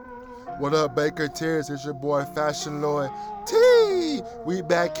What up, Baker Tears? It's your boy Fashion Lord T. We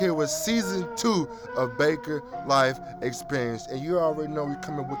back here with season 2 of Baker Life Experience, and you already know we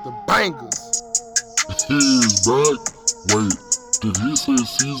coming with the bangers. He's back. Wait, did he say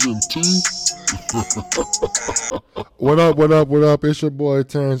season 2? What up? What up? What up? It's your boy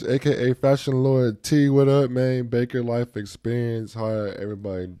Terrence, aka Fashion Lord T. What up, man? Baker Life Experience. How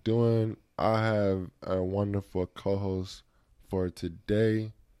everybody doing? I have a wonderful co-host for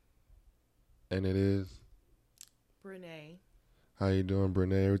today, and it is. Brene, How you doing,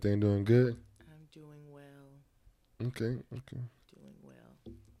 Brene? Everything doing good? I'm doing well. Okay. Doing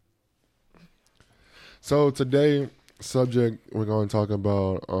well. So today subject we're going to talk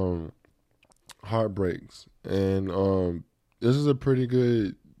about heartbreaks, and this is a pretty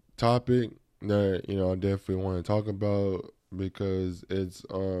good topic that I definitely want to talk about because it's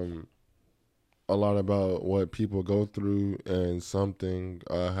a lot about what people go through and something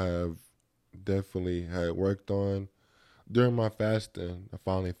I have definitely had worked on during my fasting. I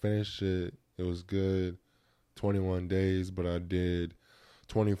finally finished it. It was good. 21 days, but I did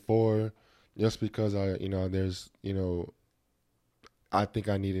 24 just because there's I think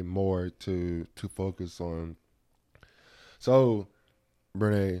I needed more to focus on. So,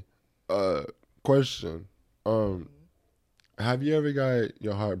 Brene, uh question. Um hmm have you ever got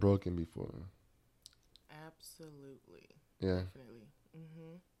your heart broken before? Absolutely. Yeah. Definitely.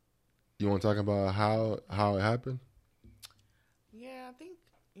 You want to talk about how it happened? Yeah, I think,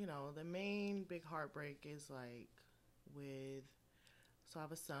 the main big heartbreak is like with, so I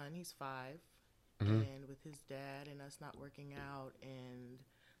have a son, he's 5, Mhm. and with his dad and us not working out. And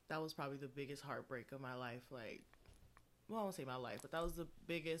that was probably the biggest heartbreak of my life. Like, well, I won't say my life, but that was the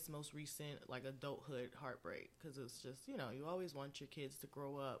biggest, most recent, like, adulthood heartbreak. Because it's just, you always want your kids to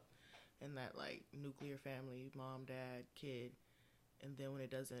grow up in that, like, nuclear family, mom, dad, kid. And then when it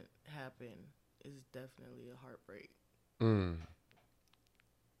doesn't happen, it's definitely a heartbreak. Mm.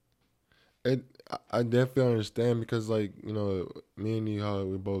 I definitely understand because like me and you, how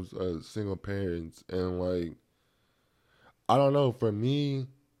we both single parents, and like I don't know, for me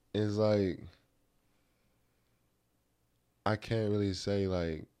it's like I can't really say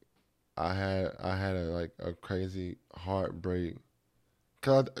like I had a like a crazy heartbreak.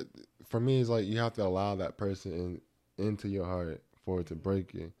 Cause for me, it's like you have to allow that person into your heart for it to Mhm.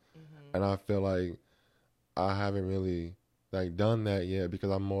 break it, Mhm. and I feel like I haven't really like done that yet because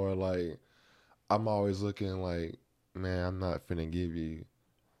I'm more like I'm always looking like, man, I'm not finna give you.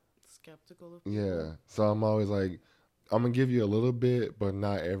 Skeptical of people. Yeah, so I'm always like, I'm gonna give you a little bit, but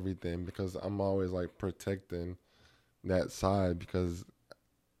not everything because I'm always like protecting that side because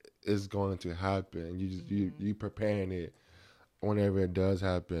it's going to happen. You just Mhm. you preparing it whenever it does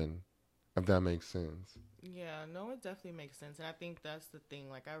happen, if that makes sense. Yeah, no, it definitely makes sense. And I think that's the thing.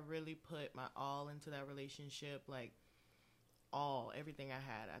 Like, I really put my all into that relationship. Like, all, everything I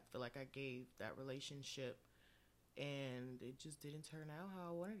had. I feel like I gave that relationship. And it just didn't turn out how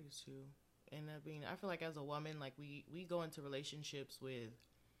I wanted it to. And I mean, I feel like as a woman, like, we go into relationships with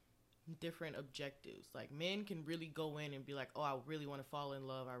different objectives. Like, men can really go in and be like, oh, I really want to fall in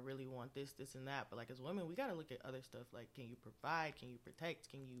love. I really want this, this, and that. But like, as women, we got to look at other stuff. Like, can you provide? Can you protect?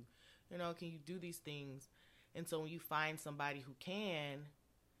 Can you, can you do these things? And so when you find somebody who can,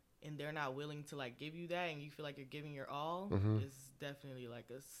 and they're not willing to like give you that, and you feel like you're giving your all, Hmm. it's definitely like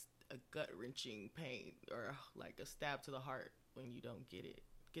a gut wrenching pain, or like a stab to the heart when you don't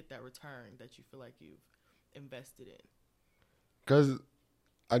get that return that you feel like you've invested in. Because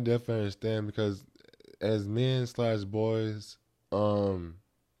I definitely understand because as men slash boys, um,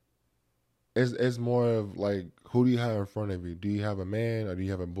 it's more of like who do you have in front of you? Do you have a man or do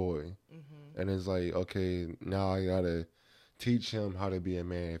you have a boy? Mm-hmm. And it's like, okay, now I gotta teach him how to be a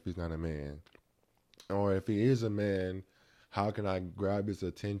man if he's not a man. Or if he is a man, how can I grab his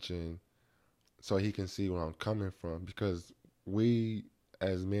attention so he can see where I'm coming from? Because we,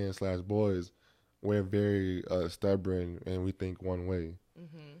 as men slash boys, we're very stubborn and we think one way,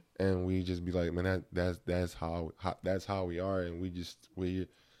 Mm-hmm. and we just be like, man, that's how that's how we are, and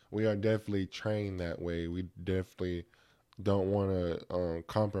we are definitely trained that way. We definitely don't want to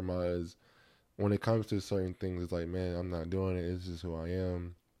compromise when it comes to certain things. It's like, man, I'm not doing it. It's just who I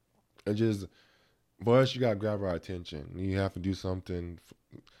am. It just for us, you gotta grab our attention. You have to do something.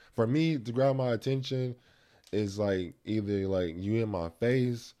 For me, to grab my attention is like either like you in my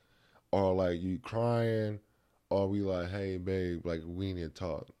face or like you crying or we like, hey babe, like we need to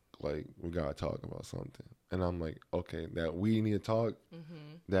talk. Like we gotta talk about something. And I'm like, okay, that we need to talk.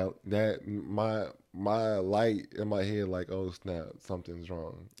 Mm-hmm. That my light in my head like, oh snap, something's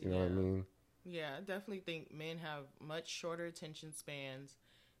wrong. You know what I Yeah. mean? Yeah, I definitely think men have much shorter attention spans,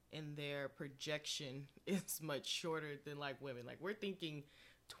 and their projection is much shorter than like women. Like we're thinking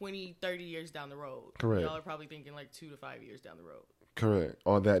 20, 30 years down the road. Correct. Y'all are probably thinking like 2 to 5 years down the road. Correct.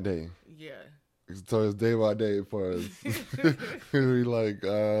 On that day. Yeah. So it's day by day for us. We like,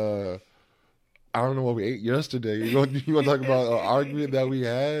 I don't know what we ate yesterday. You want to talk about an argument that we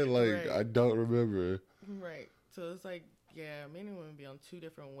had? Like, Right. I don't remember. Right. So it's like, yeah, men and women be on two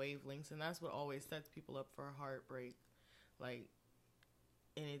different wavelengths, and that's what always sets people up for a heartbreak. Like,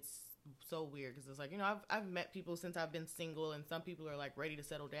 and it's so weird because it's like, you know, I've met people since I've been single, and some people are like ready to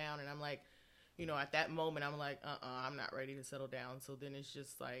settle down, and I'm like, you know, at that moment I'm like, I'm not ready to settle down. So then it's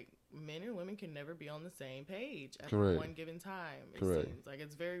just like men and women can never be on the same page at Correct. one given time. It Correct. seems like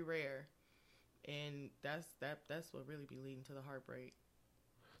it's very rare, and that's what really be leading to the heartbreak.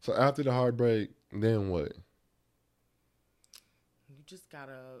 So after the heartbreak, then what? You just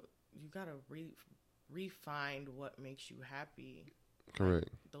gotta refine what makes you happy. Correct.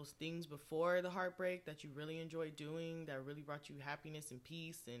 Those things before the heartbreak that you really enjoyed doing, that really brought you happiness and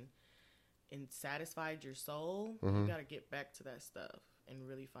peace and satisfied your soul. Mhm. You gotta get back to that stuff and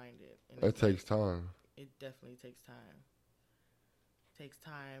really find it. And It it's takes time. It definitely takes time. It takes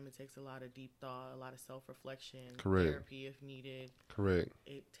time. It takes a lot of deep thought, a lot of self-reflection, Correct. therapy if needed. Correct.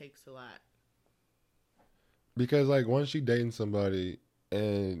 It takes a lot. Because like once you dating somebody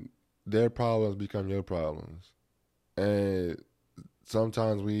and their problems become your problems, and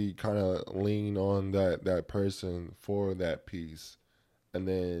sometimes we kind of lean on that person for that peace, and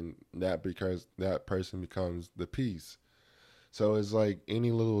then that because that person becomes the peace. So it's like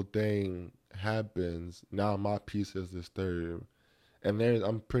any little thing happens, now my peace is disturbed, and there's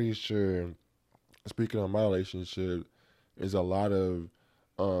I'm pretty sure, speaking of my relationship, there's a lot of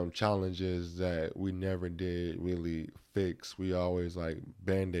challenges that we never did really fix. We always like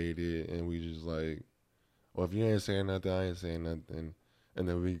band-aid it, and we just like, well, if you ain't saying nothing, I ain't saying nothing, and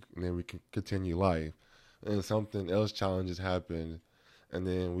then we can continue life. And something else challenges happen, and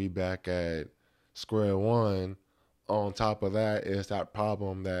then we back at square one. On top of that is that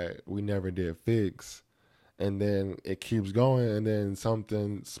problem that we never did fix, and then it keeps going, and then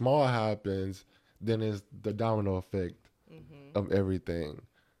something small happens, then it's the domino effect of everything.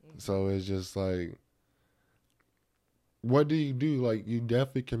 So it's just like, what do you do? Like, you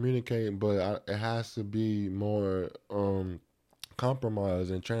definitely communicate, but it has to be more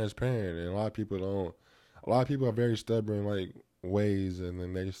compromised and transparent. And a lot of people don't. A lot of people are very stubborn, like ways, and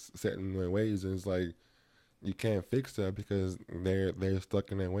then they set in their ways, and it's like you can't fix that because they're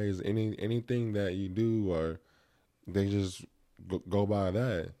stuck in their ways. Anything that you do, or they just go by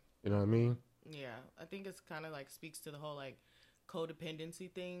that. You know what I mean? Yeah, I think it's kind of like speaks to the whole like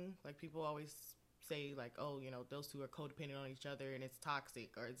codependency thing. Like people always say like, oh, you know, those two are codependent on each other and it's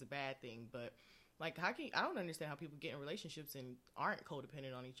toxic or it's a bad thing. But like, I don't understand how people get in relationships and aren't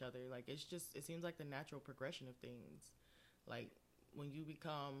codependent on each other. Like it seems like the natural progression of things. Like when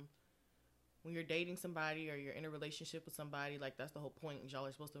you're dating somebody or you're in a relationship with somebody, like that's the whole point. Y'all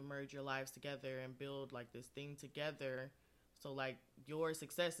are supposed to merge your lives together and build like this thing together. So like your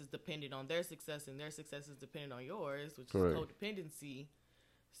success is dependent on their success and their success is dependent on yours, which Correct. is codependency.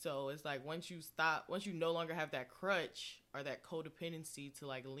 So it's like once you no longer have that crutch or that codependency to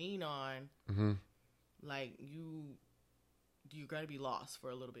like lean on, like you're gonna be lost for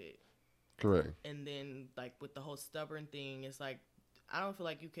a little bit. Correct. And then like with the whole stubborn thing, it's like I don't feel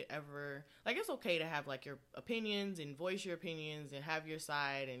like you could ever like it's okay to have like your opinions and voice your opinions and have your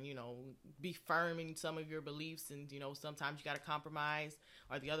side and you know be firm in some of your beliefs and you know sometimes you got to compromise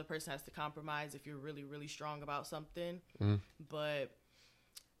or the other person has to compromise if you're really really strong about something. But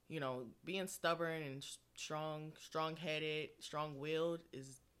you know being stubborn and strong-headed, strong-willed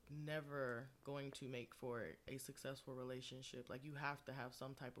is never going to make for a successful relationship. Like you have to have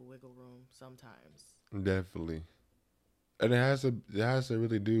some type of wiggle room sometimes. Definitely. And it has to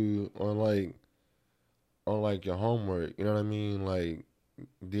really do on like your homework. You know what I mean? Like,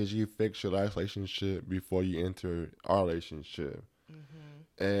 did you fix your last relationship before you enter our relationship?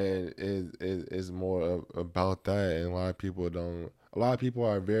 And it's more about that. And a lot of people don't. A lot of people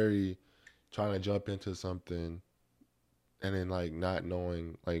are very trying to jump into something, and then like not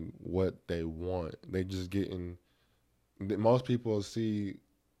knowing like what they want. They just getting. Most people see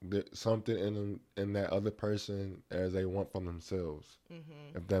something in them, in that other person as they want from themselves,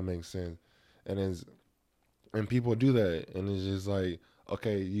 if that makes sense. And people do that, and it's just like,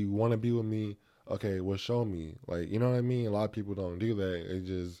 okay, you want to be with me, okay, well show me, like, you know what I mean. A lot of people don't do that. It's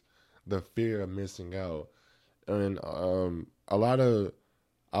just the fear of missing out. And a lot of,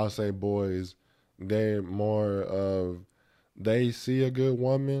 I'll say, boys, they're more of, they see a good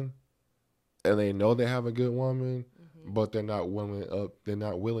woman and they know they have a good woman, but they're not willing up. They're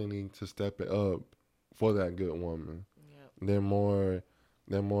not willing to step it up for that good woman. Yep. They're more.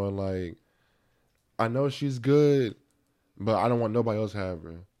 They're more like, I know she's good, but I don't want nobody else to have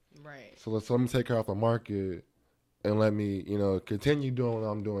her. Right. So let me take her off the market and let me, continue doing what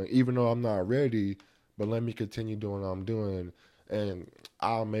I'm doing, even though I'm not ready. But let me continue doing what I'm doing, and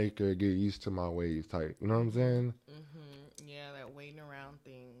I'll make her get used to my ways. Type, you know what I'm saying? Yeah, that waiting around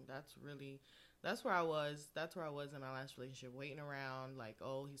thing. That's really. That's where I was. That's where I was in my last relationship, waiting around. Like,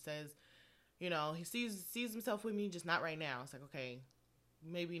 oh, he says, he sees himself with me, just not right now. It's like, okay,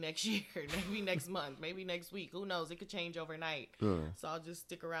 maybe next year, maybe next month, maybe next week. Who knows? It could change overnight. Yeah. So I'll just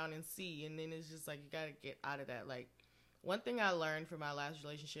stick around and see. And then it's just like, you got to get out of that. Like, one thing I learned from my last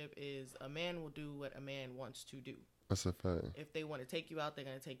relationship is a man will do what a man wants to do. That's a fact. If they want to take you out, they're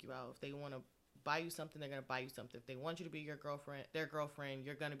going to take you out. If they want to buy you something, they're going to buy you something. If they want you to be their girlfriend,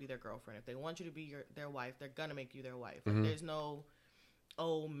 you're going to be their girlfriend. If they want you to be their wife, they're going to make you their wife. Like, there's no,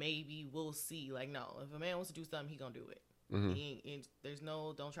 oh, maybe we'll see. Like, no, if a man wants to do something, he going to do it. There's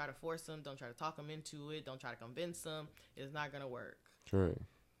no, don't try to force him. Don't try to talk him into it. Don't try to convince him. It's not going to work. Right.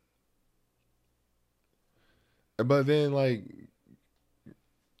 But then, like,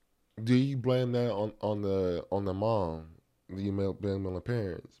 do you blame that on the mom? Do you blame on the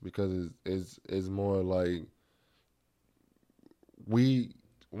parents? Because it's more like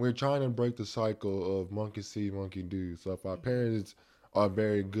we're trying to break the cycle of monkey see, monkey do. So if our parents are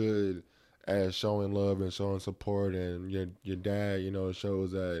very good at showing love and showing support, and your dad,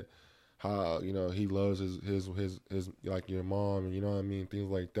 shows that how he loves his like your mom, and you know what I mean,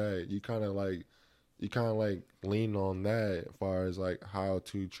 things like that. You kind of like lean on that as far as like how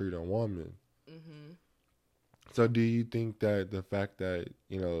to treat a woman. So do you think that the fact that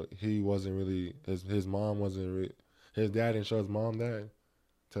he wasn't really his mom wasn't really, his dad didn't show his mom that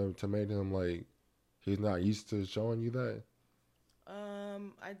to make him like he's not used to showing you that?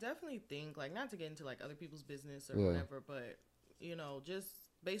 I definitely think, like, not to get into like other people's business or whatever, but just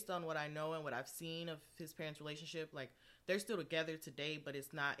based on what I know and what I've seen of his parents' relationship, like, they're still together today, but it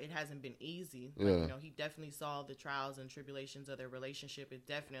hasn't been easy. Like, he definitely saw the trials and tribulations of their relationship. It's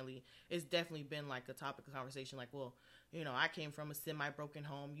definitely been like a topic of conversation. Like, well, I came from a semi-broken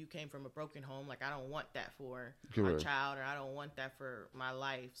home. You came from a broken home. Like, I don't want that for our child, or I don't want that for my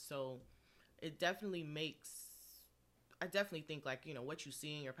life. So it definitely I definitely think, like, what you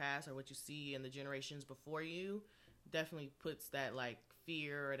see in your past or what you see in the generations before you definitely puts that, like,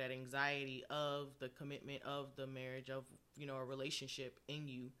 fear or that anxiety of the commitment of the marriage of a relationship in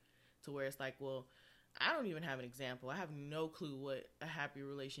you, to where it's like, well, I don't even have an example. I have no clue what a happy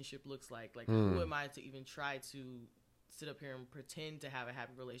relationship looks like. Like, who am I to even try to sit up here and pretend to have a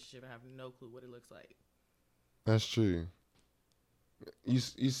happy relationship and have no clue what it looks like? That's true. You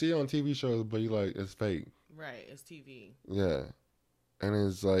see it on TV shows, but you like, it's fake. Right, it's TV. Yeah, and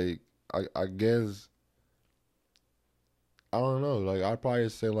it's like I guess, I don't know. Like, I'd probably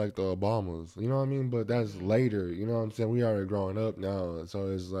say like the Obamas. You know what I mean? But that's later. You know what I'm saying? We already growing up now, so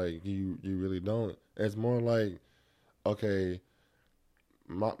it's like you really don't. It's more like, okay,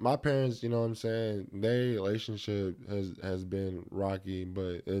 my parents. You know what I'm saying? Their relationship has been rocky,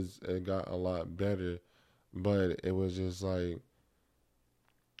 but it got a lot better. But it was just like,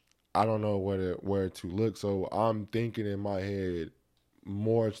 I don't know where to look. So I'm thinking in my head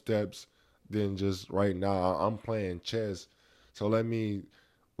more steps than just right now. I'm playing chess. So let me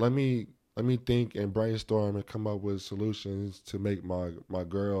think and brainstorm and come up with solutions to make my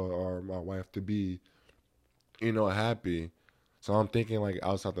girl or my wife to be, happy. So I'm thinking like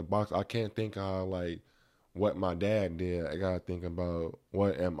outside the box. I can't think of like what my dad did. I gotta think about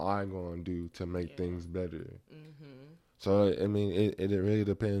what am I gonna do to make things better. So I mean, it really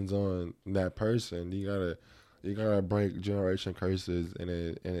depends on that person. You gotta break generation curses, and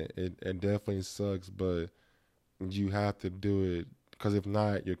it definitely sucks, but you have to do it, because if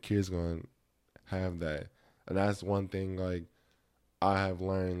not, your kid's gonna have that. And that's one thing, like, I have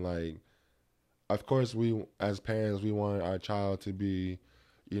learned. Like, of course, we as parents, we want our child to be,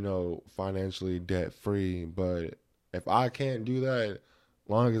 financially debt free. But if I can't do that,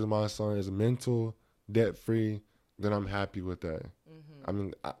 long as my son is mental debt free, then I'm happy with that. I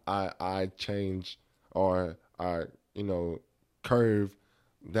mean, I change, or I curve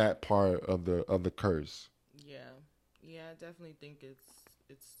that part of the curse. Yeah, I definitely think it's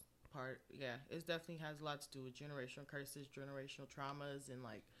part. Yeah, it definitely has a lot to do with generational curses, generational traumas, and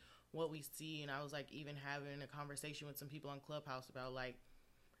like what we see. And I was like even having a conversation with some people on Clubhouse about like,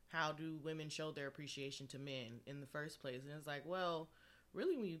 how do women show their appreciation to men in the first place? And it's like, well,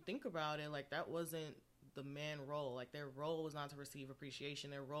 really, when you think about it, like, that wasn't the man role. Like, their role was not to receive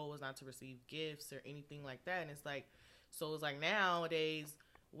appreciation. Their role was not to receive gifts or anything like that. And it's like, So it's like nowadays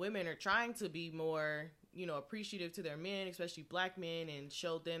women are trying to be more, appreciative to their men, especially black men, and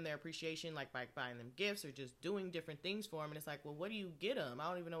show them their appreciation, like by buying them gifts or just doing different things for them. And it's like, well, what do you get them? I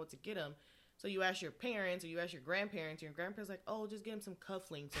don't even know what to get them. So you ask your parents or you ask your grandparents, and your grandparents like, oh, just get them some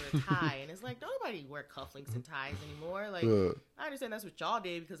cufflinks or a tie. And it's like, nobody wear cufflinks and ties anymore. Like, I understand that's what y'all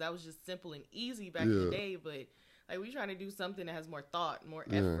did because that was just simple and easy back in the day, but like we trying to do something that has more thought, more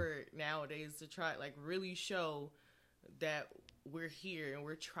effort nowadays to try like really show that we're here and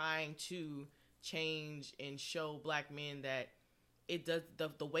we're trying to change and show black men that it does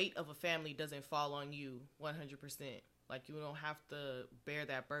the weight of a family doesn't fall on you 100%. Like you don't have to bear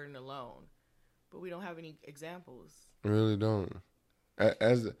that burden alone. But we don't have any examples. We really don't.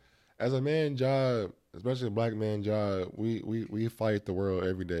 As a man job, especially a black man job, we fight the world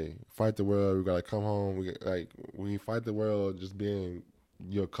every day. Fight the world. We gotta come home. We fight the world just being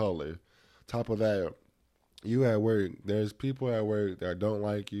your color. Top of that, you at work. There's people at work that don't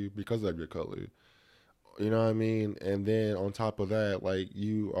like you because of your color. You know what I mean? And then on top of that, like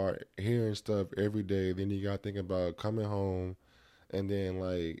you are hearing stuff every day. Then you gotta think about coming home. And then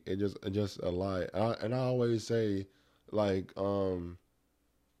like it just a lot. And I always say, like I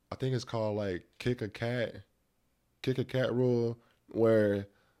think it's called like kick a cat rule, where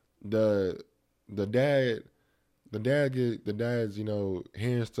the dad's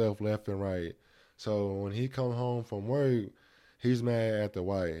hearing stuff left and right. So when he come home from work, he's mad at the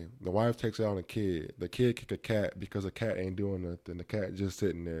wife. The wife takes out on the kid. The kid kick a cat because the cat ain't doing nothing. The cat just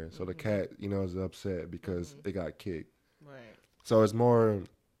sitting there. So the cat is upset because it got kicked. Right. So it's more of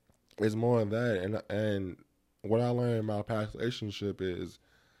that, and what I learned in my past relationship is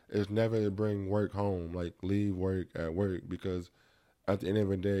never to bring work home, like leave work at work, because at the end of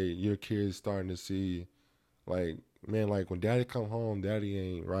the day, your kid's starting to see, like, man, like when daddy come home, daddy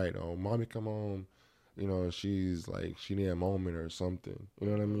ain't right, or mommy come home, she's like she need a moment or something. You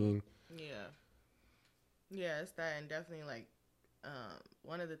know what I mean? Yeah, it's that, and definitely like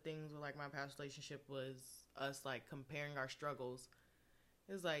one of the things with like my past relationship was us like comparing our struggles.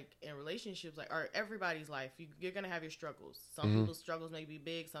 It's like in relationships, like or everybody's life, you're gonna have your struggles. Some people's struggles may be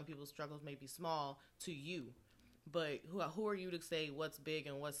big, some people's struggles may be small to you, but who are you to say what's big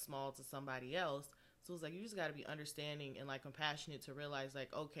and what's small to somebody else? So it's like you just got to be understanding and like compassionate to realize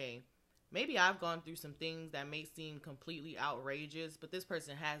like, okay, maybe I've gone through some things that may seem completely outrageous, but this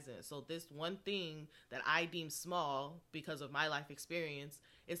person hasn't. So this one thing that I deem small because of my life experience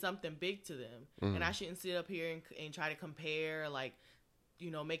is something big to them. And I shouldn't sit up here and try to compare, like,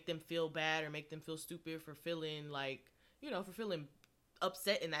 make them feel bad or make them feel stupid for feeling like, for feeling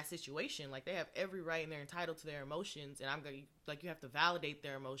upset in that situation. Like they have every right and they're entitled to their emotions. And I'm going to, like, you have to validate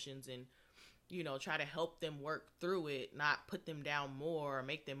their emotions and, try to help them work through it, not put them down more or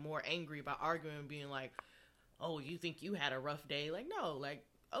make them more angry by arguing and being like, oh, you think you had a rough day? Like, no, like,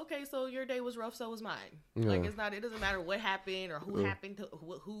 okay, so your day was rough, so was mine. Yeah. Like, it doesn't matter what happened or who happened to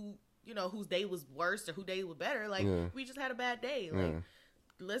who, whose day was worse or whose day was better. Like, we just had a bad day. Like,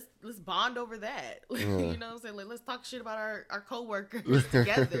 let's bond over that. You know what I'm saying? Like, let's talk shit about our coworkers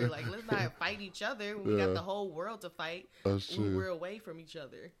together. Like, let's not fight each other when we got the whole world to fight when we're away from each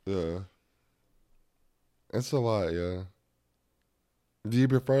other. Yeah. It's a lot, yeah. Do you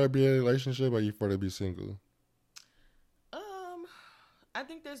prefer to be in a relationship or you prefer to be single? I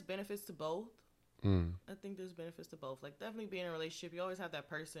think there's benefits to both. I think there's benefits to both. Like, definitely being in a relationship, you always have that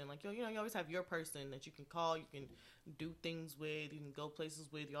person. Like, you always have your person that you can call, you can do things with, you can go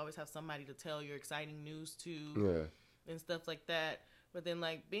places with. You always have somebody to tell your exciting news to and stuff like that. But then,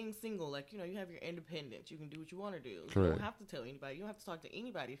 like, being single, like, you have your independence. You can do what you want to do. You don't have to tell anybody. You don't have to talk to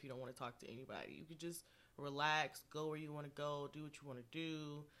anybody if you don't want to talk to anybody. You could just relax, go where you want to go, do what you want to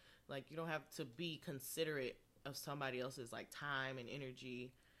do. Like, you don't have to be considerate of somebody else's, like, time and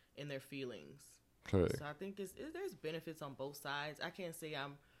energy and their feelings. Correct. So I think there's benefits on both sides. I can't say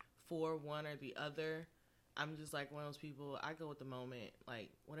I'm for one or the other. I'm just like one of those people, I go with the moment. Like,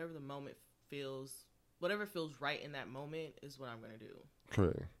 whatever the moment feels, whatever feels right in that moment is what I'm going to do.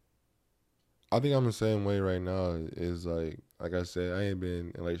 Correct. I think I'm the same way right now. Is like I said, I ain't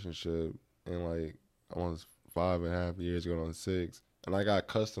been in a relationship in like almost 5.5 years, going on 6. And I got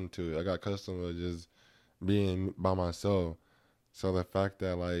accustomed to it. I got accustomed to just being by myself. So the fact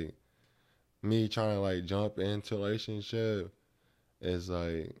that like me trying to like jump into a relationship is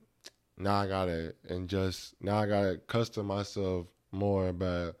like now I gotta custom myself more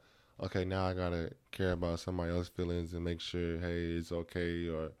about, okay, now I gotta care about somebody else's feelings and make sure, hey, it's okay,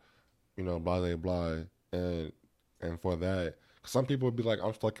 or blah blah blah. And for that, some people would be like,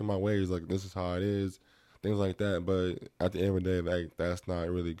 I'm stuck in my ways, like this is how it is, things like that. But at the end of the day, like that's not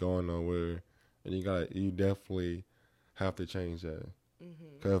really going nowhere. And you definitely have to change that.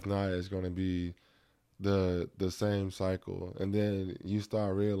 Mm-hmm. Because if not, it's going to be the same cycle. And then you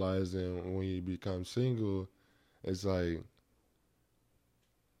start realizing when you become single, it's like,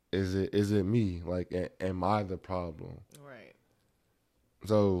 is it me? Like, am I the problem? Right.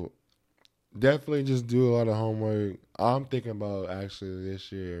 So definitely just do a lot of homework. I'm thinking about actually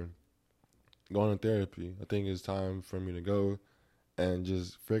this year going to therapy. I think it's time for me to go and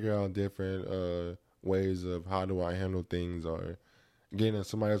just figure out different ways of how do I handle things, or getting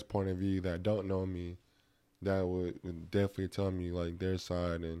somebody else's point of view that don't know me, that would definitely tell me like their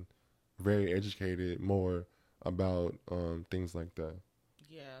side, and very educated more about things like that.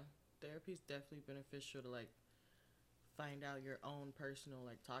 Yeah. Therapy is definitely beneficial to like find out your own personal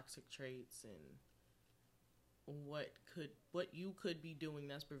like toxic traits and what you could be doing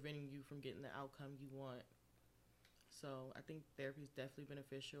that's preventing you from getting the outcome you want. So I think therapy is definitely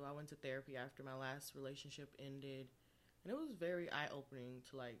beneficial. I went to therapy after my last relationship ended, and it was very eye opening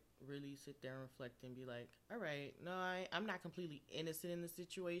to like really sit there and reflect and be like, all right, no, I'm not completely innocent in the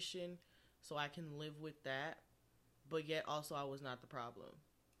situation, so I can live with that. But yet also I was not the problem.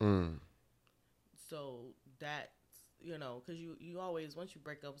 Mm. So that, because you always, once you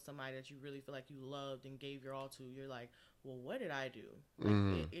break up with somebody that you really feel like you loved and gave your all to, you're like, well, what did I do? Like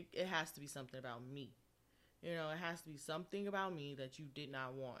Mm. it has to be something about me. It has to be something about me that you did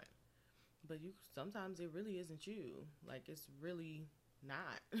not want. But you sometimes it really isn't you. Like it's really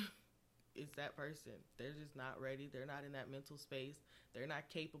not. It's that person. They're just not ready. They're not in that mental space. They're not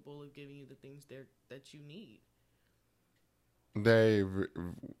capable of giving you the things that you need. They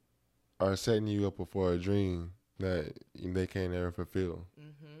are setting you up for a dream that they can't ever fulfill.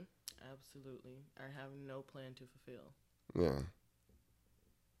 Mhm. Absolutely. I have no plan to fulfill. Yeah,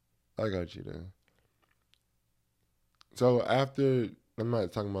 I got you there. So after, I'm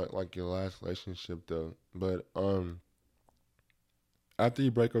not talking about like your last relationship though, but after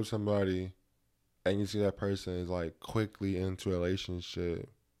you break up with somebody and you see that person is like quickly into a relationship,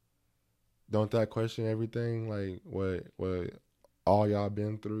 don't that question everything? Like what all y'all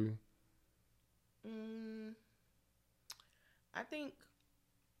been through? Mm, I think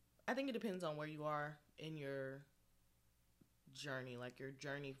I think it depends on where you are in your journey, like your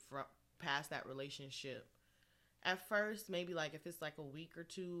journey from past that relationship. At first, maybe like if it's like a week or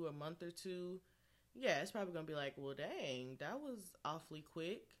two, a month or two, yeah, it's probably gonna be like, well, dang, that was awfully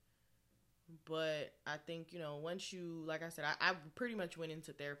quick. But I think, once you, like I said, I pretty much went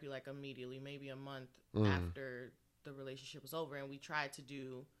into therapy like immediately, maybe a month Mm, after the relationship was over. And we tried to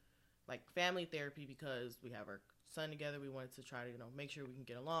do like family therapy because we have our son together. We wanted to try to, make sure we can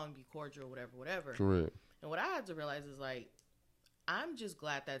get along, be cordial, whatever, whatever. correct. And what I had to realize is like, I'm just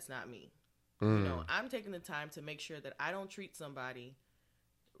glad that's not me. Mm, I'm taking the time to make sure that I don't treat somebody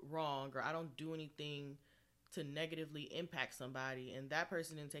wrong or I don't do anything to negatively impact somebody and that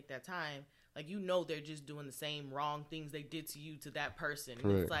person didn't take that time. Like, they're just doing the same wrong things they did to you to that person.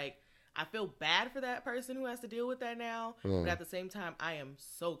 And it's correct. like, I feel bad for that person who has to deal with that now, but Yeah. at the same time, I am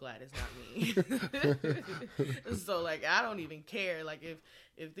so glad it's not me. So like, I don't even care. Like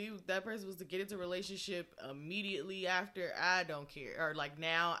that person was to get into a relationship immediately after, I don't care. Or like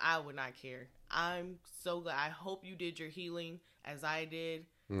now, I would not care. I'm so glad. I hope you did your healing as I did,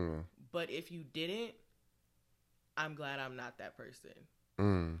 Mm, but if you didn't, I'm glad I'm not that person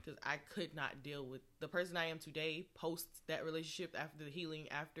mm. because I could not deal with the person I am today post that relationship after the healing,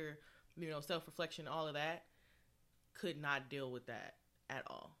 after self reflection, all of that. Could not deal with that at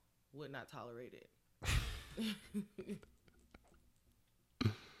all. Would not tolerate it.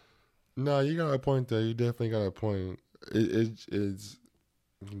 No, you got a point there. You definitely got a point. It's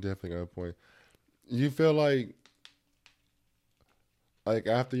you definitely got a point. You feel like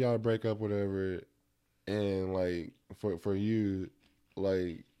after y'all break up, whatever, and like for you,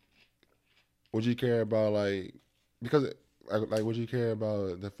 like would you care about like because like would you care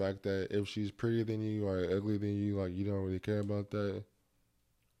about the fact that if she's prettier than you or uglier than you, like you don't really care about that?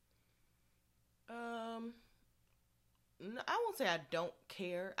 um, no, I won't say I don't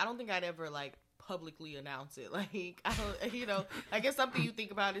care. I don't think I'd ever like publicly announce it. Like I don't, I guess something you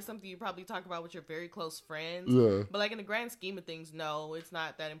think about is something you probably talk about with your very close friends. Yeah. But like in the grand scheme of things, no, it's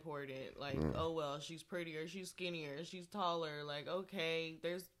not that important. Like, Mm. oh well, she's prettier, she's skinnier, she's taller. Like, okay,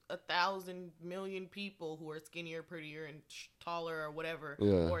 there's 1,000,000,000 people who are skinnier, prettier, and taller or whatever,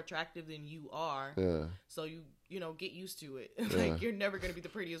 Yeah. more attractive than you are. Yeah. So get used to it. Yeah. Like you're never gonna be the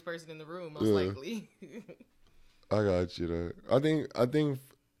prettiest person in the room, most Yeah. likely. I got you there. I think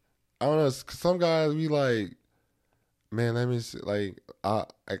I don't know. Some guys we like, man. Let me see. Like I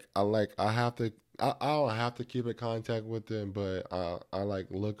have to. I don't have to keep in contact with them, but I like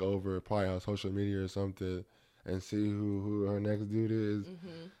look over probably on social media or something, and see who her next dude is,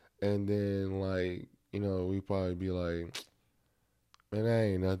 and then like we probably be like, man, that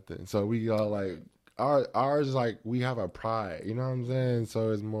ain't nothing. So we all like ours is like we have a pride, you know what I'm saying?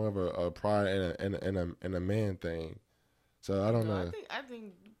 So it's more of a pride and a man thing. So I don't No, know. I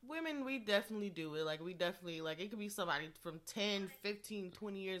think women, we definitely do it. Like, we definitely, like, it could be somebody from 10, 15,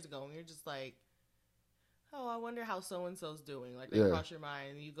 20 years ago, and you're just like, oh, I wonder how so and so's doing. Like, they Yeah. cross your mind,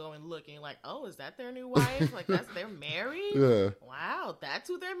 and you go and look, and you're like, oh, is that their new wife? Like, they're married? Yeah. Wow, that's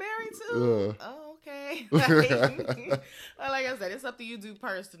who they're married to? Yeah. Oh, okay. Like I said, it's something you do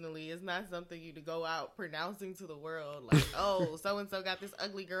personally. It's not something you to go out pronouncing to the world. Like, oh, so and so got this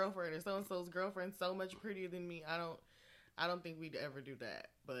ugly girlfriend, or so and so's girlfriend so much prettier than me. I don't think we'd ever do that,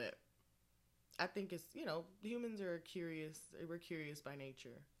 but I think it's humans are curious. We're curious by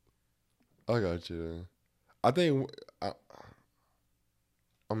nature. I got you. I think I'm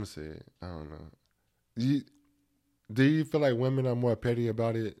gonna say it. I don't know. Do you feel like women are more petty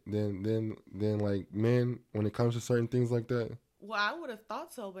about it than like men when it comes to certain things like that? Well, I would have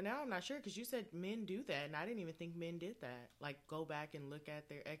thought so, but now I'm not sure because you said men do that, and I didn't even think men did that. Like, go back and look at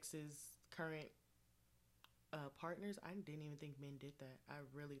their ex's current partners. I didn't even think men did that. I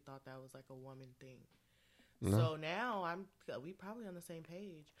really thought that was like a woman thing. No. So now we probably on the same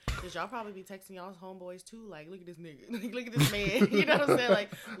page. Cause y'all probably be texting y'all's homeboys too. Like, look at this nigga. Like, look at this man. You know what I'm saying?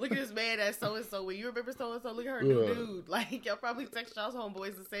 Like, look at this man that's so and so. When you remember so and so, look at her new dude. Like, y'all probably text y'all's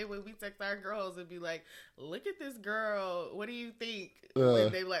homeboys the same way we text our girls and be like, look at this girl. What do you think? And they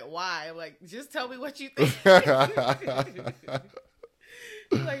be like, why? I'm like, just tell me what you think.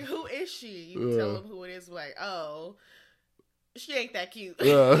 Like, who is she? You tell them who it is. Like, oh, she ain't that cute.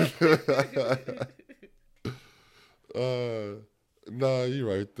 Nah, you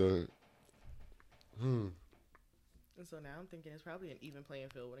right though. And so now I'm thinking it's probably an even playing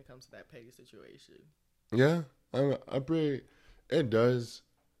field when it comes to that petty situation. Yeah, I'm pretty. It does.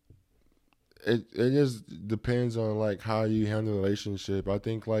 It just depends on like how you handle the relationship. I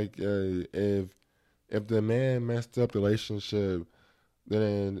think like if the man messed up the relationship,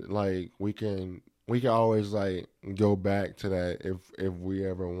 then like we can always like go back to that if we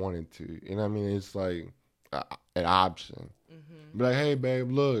ever wanted to. You know what I mean? It's like an option. Be like, hey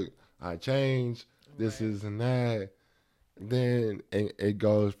babe, look, I changed. This is and that. Then it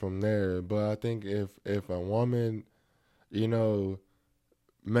goes from there. But I think if a woman,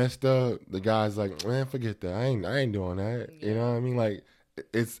 messed up, the guy's like, man, forget that. I ain't doing that. Yeah. You know what I mean? Like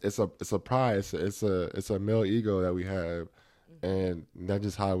it's a pride. It's a male ego that we have, and that's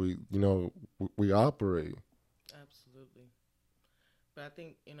just how we operate. Absolutely. But I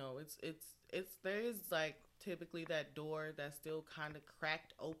think it's there is like typically that door that's still kind of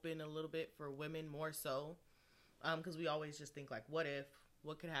cracked open a little bit for women more so, because we always just think like, what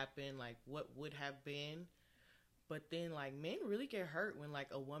could happen, like what would have been. But then, like, men really get hurt when, like,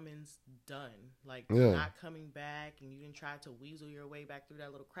 a woman's done. Like, not coming back, and you didn't try to weasel your way back through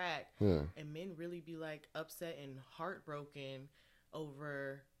that little crack. Yeah. And men really be, like, upset and heartbroken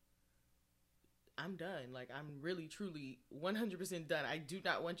over, I'm done. Like, I'm really, truly 100% done. I do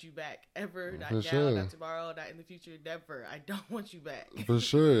not want you back. Ever. Not now, not tomorrow, not in the future. Never. I don't want you back. For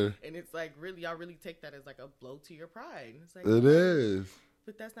sure. And it's, like, really, y'all really take that as, like, a blow to your pride. It's like, it is.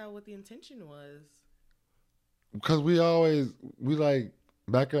 But that's not what the intention was. Because we like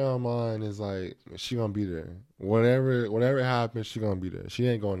back in our mind is like she gonna be there. Whatever happens, she gonna be there. She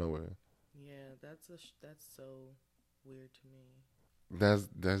ain't going nowhere. Yeah, that's so weird to me. That's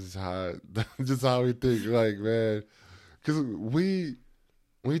just how we think. Like, man, because we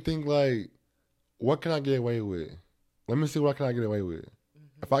think like, what can I get away with? Let me see what can I get away with.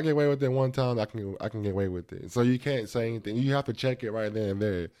 If I get away with it one time, I can get away with it. So you can't say anything. You have to check it right then and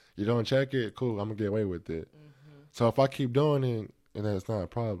there. You don't check it, cool. I'm gonna get away with it. So if I keep doing it, and then it's not a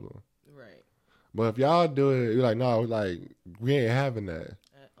problem. Right. But if y'all do it, you're like, no, like we ain't having that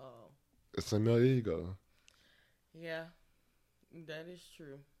at all. It's a male ego. Yeah, that is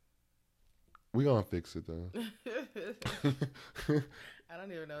true. We gonna fix it though. I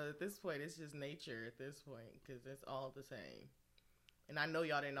don't even know. At this point, it's just nature. At this point, because it's all the same. And I know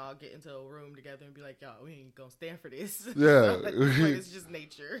y'all didn't all get into a room together and be like, y'all, we ain't gonna stand for this. Yeah. So at this point, it's just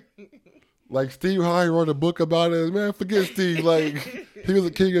nature. Like Steve Harvey wrote a book about it. Man, forget Steve. Like he was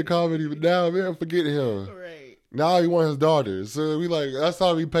a king of comedy, but now, man, forget him. Right. Now he wants his daughters. So we like, that's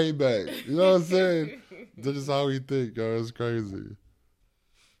how we pay back. You know what I'm saying? That's just how we think, yo. It's crazy.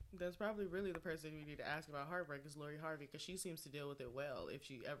 That's probably really the person we need to ask about heartbreak is Lori Harvey, because she seems to deal with it well if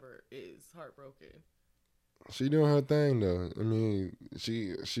she ever is heartbroken. She doing her thing though. I mean,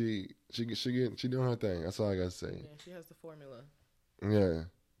 she doing her thing. That's all I gotta say. Yeah, she has the formula. Yeah.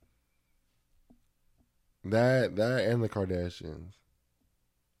 That and the Kardashians.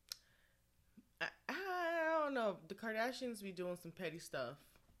 I don't know. The Kardashians be doing some petty stuff.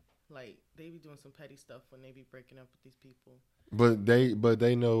 Like they be doing some petty stuff when they be breaking up with these people. But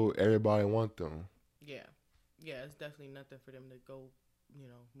they know everybody want them. Yeah, yeah. It's definitely nothing for them to go,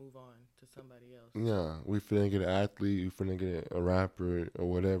 move on to somebody else. Yeah, we finna get an athlete, we finna get a rapper or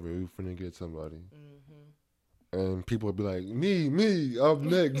whatever. We finna get somebody. And people will be like, me, up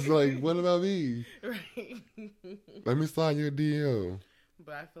next. Like, what about me? Right. Let me slide your DM.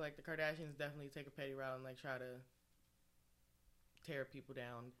 But I feel like the Kardashians definitely take a petty route and like try to tear people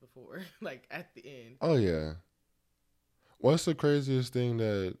down before, like at the end. Oh yeah. What's the craziest thing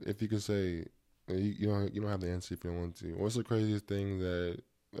that, if you could say, you don't have the answer if you don't want to. What's the craziest thing that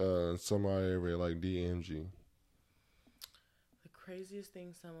somebody ever like DM'd you? The craziest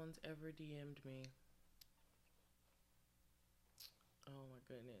thing someone's ever DM'd me. Oh my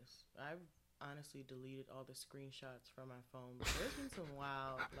goodness. I've honestly deleted all the screenshots from my phone, but there's been some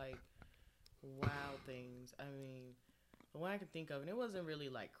wild things. I mean, the one I can think of, and it wasn't really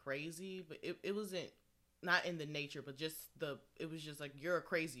like crazy, but it wasn't not in the nature, but just it was just like, you're a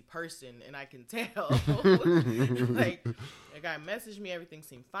crazy person, and I can tell. Like, a guy messaged me, everything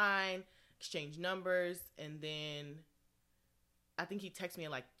seemed fine, exchanged numbers, and then I think he texted me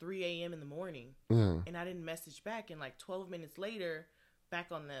at like 3 a.m. in the morning, and I didn't message back, and like 12 minutes later, back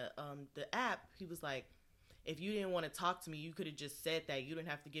on the app, he was like, if you didn't want to talk to me, you could have just said that. You didn't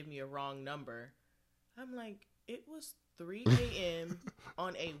have to give me a wrong number. I'm like, it was 3 a.m.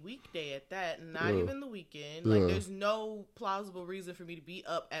 on a weekday at that, not even the weekend. Like, there's no plausible reason for me to be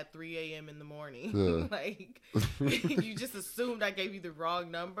up at 3 a.m. in the morning. Like, you just assumed I gave you the wrong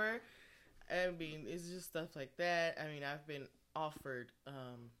number. I mean, it's just stuff like that. I mean, I've been offered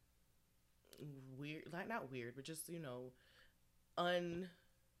weird, like not weird, but just,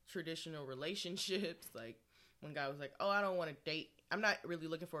 untraditional relationships. Like, one guy was like, oh, I don't want to date. I'm not really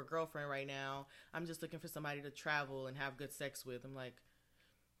looking for a girlfriend right now. I'm just looking for somebody to travel and have good sex with. I'm like,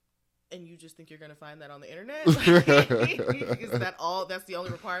 and you just think you're going to find that on the internet? Like, is that all? That's the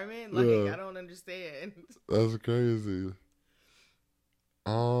only requirement? Like, I don't understand. That's crazy.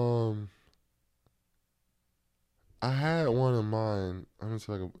 I had one of mine. I'm just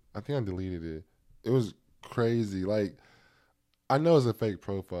like, I think I deleted it. It was crazy. Like, I know it's a fake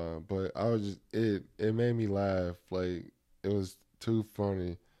profile, but I was just it made me laugh. Like, it was too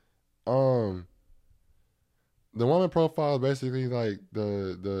funny. The woman profile basically, like,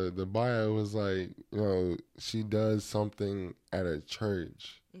 the bio was like, she does something at a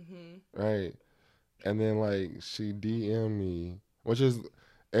church, right? And then like she DM'd me, which is,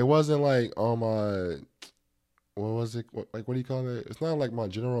 it wasn't like on my, what was it? What do you call it? It's not like my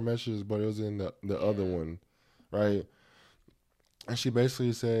general messages, but it was in the other one, right? And she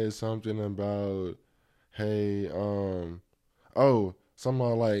basically said something about, hey,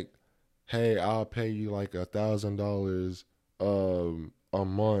 something like, hey, I'll pay you like $1,000 a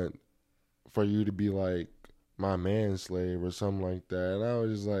month for you to be like my manslave or something like that. And I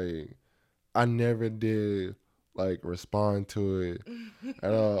was just like, I never did like respond to it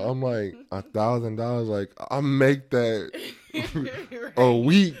at all. I'm like, $1,000, like I make that Right. a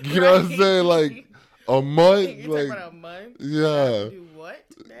week. You know what I'm saying? Like a month. You like talking about a month? yeah, Do what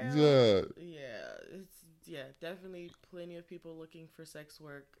now? Yeah. It's definitely plenty of people looking for sex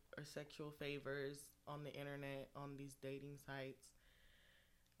work or sexual favors on the internet, on these dating sites.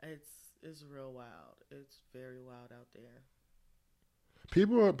 It's real wild. It's very wild out there.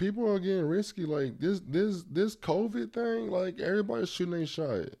 People are getting risky. Like this COVID thing. Like everybody's shooting their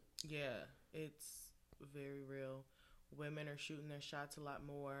shot. Yeah, it's very real. Women are shooting their shots a lot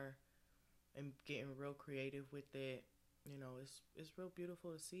more and getting real creative with it. It's real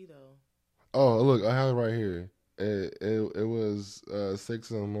beautiful to see though. Oh, look, I have it right here. It was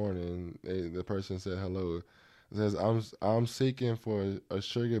 6 in the morning. The person said hello. It says, I'm seeking for a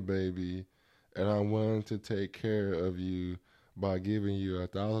sugar baby, and I'm willing to take care of you by giving you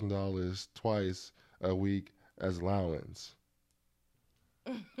 $1,000 twice a week as allowance.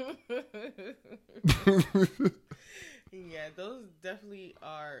 Yeah, those definitely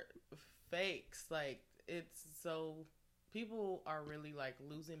are fakes. Like, it's so people are really like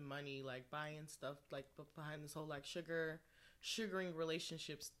losing money, like buying stuff like behind this whole like sugaring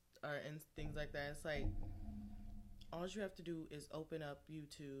relationships and things like that. It's like all you have to do is open up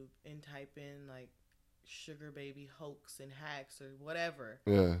YouTube and type in like sugar baby hoax and hacks or whatever.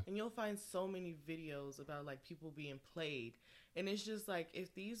 Yeah. And you'll find so many videos about like people being played. And it's just like,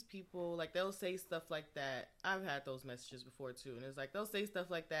 if these people, like, they'll say stuff like that. I've had those messages before too. And it's like, they'll say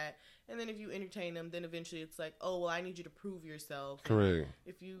stuff like that. And then if you entertain them, then eventually it's like, oh, well, I need you to prove yourself. Correct.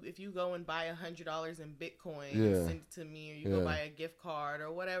 If you go and buy $100 in Bitcoin Yeah. and send it to me, or you go buy a gift card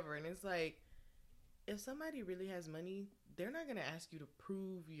or whatever. And it's like, if somebody really has money, they're not going to ask you to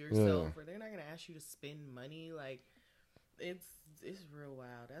prove yourself, or they're not going to ask you to spend money. Like, it's real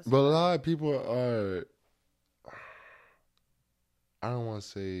wild. But a lot of people are, I don't want to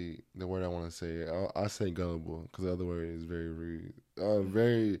say the word I want to say. I say gullible, because the other word is very rude.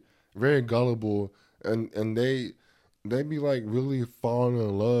 Very, very gullible, and they be like really falling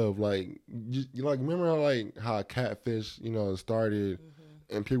in love. Like you like, remember how catfish, started,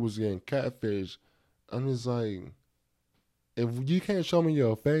 and people was getting catfish. I'm just like, if you can't show me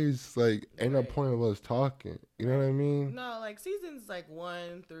your face, like, ain't no point of us talking. You know what I mean? No, like, seasons like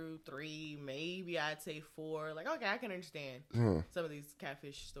 1 through 3, maybe I'd say 4. Like, okay, I can understand some of these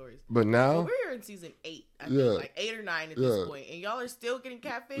catfish stories. But now, we're here in season 8, I think, like 8 or 9 at this point, and y'all are still getting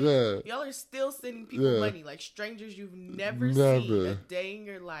catfish. Y'all are still sending people money, like strangers you've never seen a day in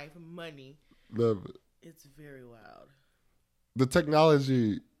your life. Money. Never. It's very wild. The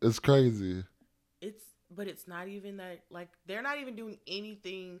technology is crazy. But it's not even that, like, they're not even doing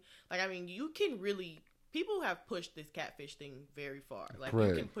anything. Like, I mean, you can really, people have pushed this catfish thing very far. Like,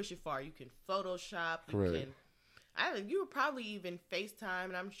 you can push it far. You can Photoshop. You would probably even FaceTime,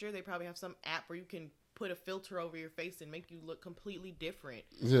 and I'm sure they probably have some app where you can put a filter over your face and make you look completely different.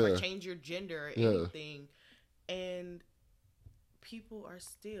 Or change your gender or anything. And people are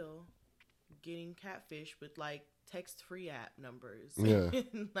still getting catfish with, like, text-free app numbers.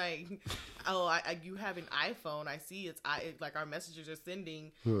 Like, oh, you have an iPhone. I see like, our messages are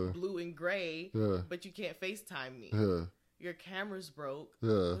sending blue and gray, but you can't FaceTime me. Your camera's broke.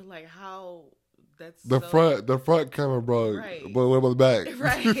 Like, how? That's the front camera broke, but what about the back?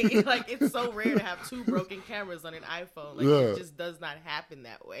 Right. Like, it's so rare to have 2 broken cameras on an iPhone. Like, it just does not happen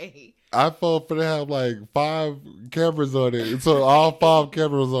that way. iPhone for to have like 5 cameras on it, so all 5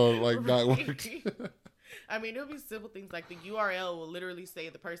 cameras on, like, not working. I mean, it'll be simple things like the URL will literally say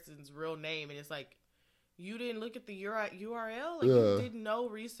the person's real name, and it's like, you didn't look at the URL? Like, you did no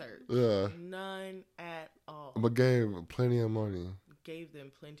research. None at all. But gave plenty of money. Gave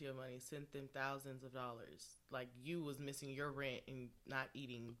them plenty of money, sent them thousands of dollars. Like, you was missing your rent and not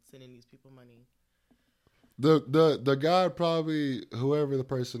eating, sending these people money. The guy, probably, whoever the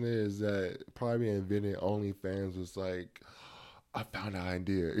person is that probably invented OnlyFans, was like, I found an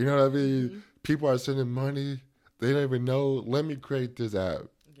idea. You know what I mean? People are sending money. They don't even know. Let me create this app.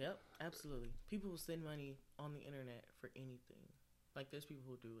 Yep, absolutely. People will send money on the internet for anything. Like, there's people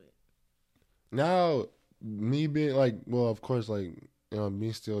who do it. Now, me being like, well, of course, like,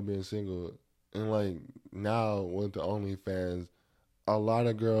 me still being single, and like now with the OnlyFans, a lot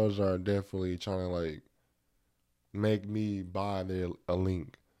of girls are definitely trying to like make me buy a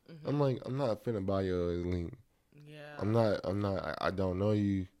link. I'm like, I'm not finna buy you a link. Yeah. I'm not. I don't know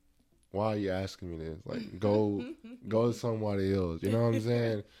you. Why are you asking me this? Like, go to somebody else. You know what I'm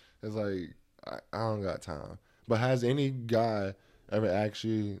saying? It's like, I don't got time. But has any guy ever asked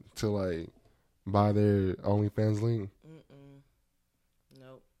you to like buy their OnlyFans link?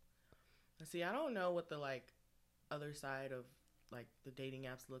 Nope. See, I don't know what the like other side of like the dating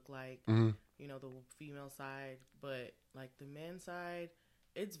apps look like. You know, the female side, but like the men's side,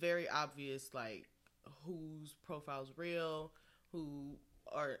 it's very obvious like whose profile's real, who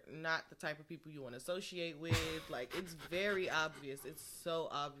are not the type of people you want to associate with. Like, it's very obvious. It's so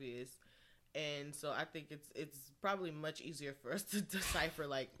obvious. And so I think it's probably much easier for us to decipher,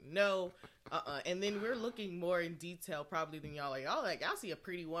 like, no, and then we're looking more in detail probably than y'all. Like, I'll see a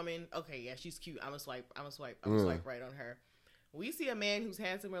pretty woman. Okay, yeah, she's cute. I'm gonna swipe right on her. We see a man who's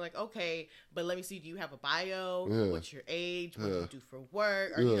handsome. We're like, okay, but let me see. Do you have a bio? What's your age? What do you do for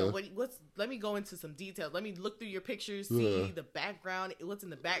work? Or you know, what's? Let me go into some details. Let me look through your pictures, see the background. What's in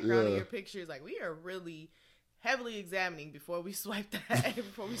the background of your pictures? Like, we are really heavily examining before we swipe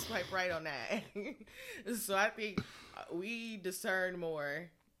right on that. So I think we discern more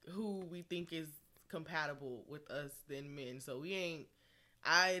who we think is compatible with us than men. So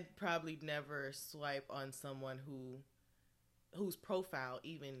I'd probably never swipe on someone whose profile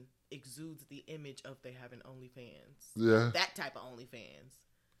even exudes the image of they have an OnlyFans. Yeah. That type of OnlyFans.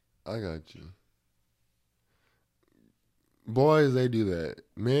 I got you. Boys, they do that.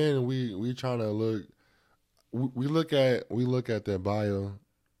 Men, we trying to look. We look at their bio.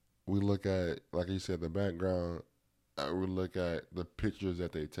 We look at, like you said, the background. We look at the pictures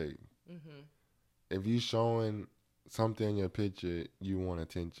that they take. if you showing something in your picture, you want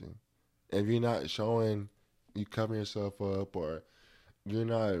attention. If you're not showing, you covering yourself up, or you're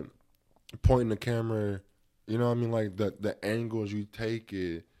not pointing the camera, you know what I mean? Like the angles you take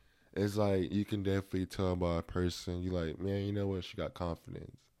it, it's like you can definitely tell by a person. You like, man, you know what? She got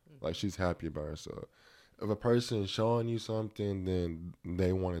confidence. Like she's happy about herself. If a person is showing you something, then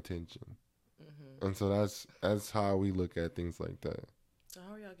they want attention, and so that's how we look at things like that. So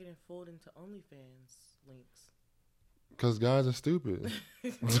how are y'all getting fooled into OnlyFans links? Because guys are stupid.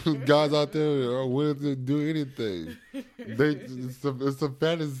 Guys out there are willing to do anything. It's a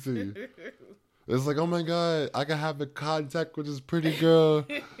fantasy. It's like, oh my God, I can have a contact with this pretty girl.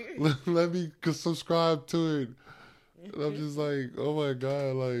 Let me subscribe to it. And I'm just like, oh my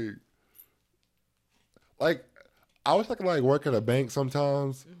God, like I wish I could like work at a bank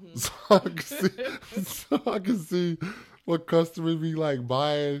sometimes, so I can see what customers be like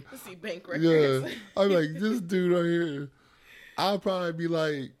buying. See bank records. Yeah, I'm like, this dude right here. I'd probably be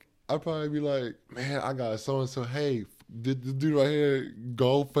like, man, I got so and so. Hey, the dude right here,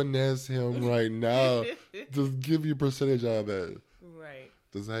 go finesse him right now. Just give you a percentage out of that. Right.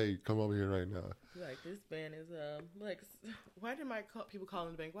 Just hey, come over here right now. Like this band is like, why did people call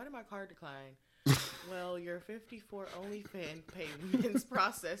in the bank? Why did my card decline? Well, your 54 OnlyFans payments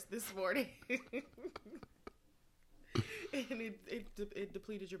processed this morning. And it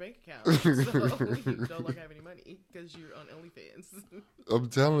depleted your bank account, so you no longer have any money because you're on OnlyFans. I'm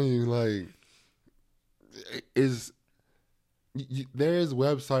telling you, like, there's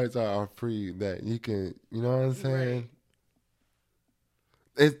websites that are free that you can, you know what I'm saying?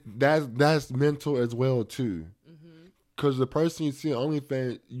 Right. That's mental as well too, because the person you see on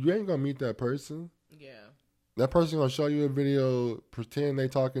OnlyFans, you ain't gonna meet that person. Yeah, that person gonna show you a video, pretend they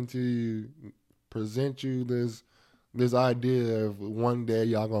talking to you, present you this idea of one day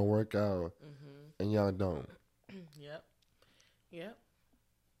y'all gonna work out, and y'all don't. Yep.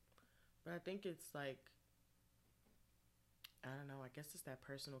 But I think it's like, I don't know. I guess it's that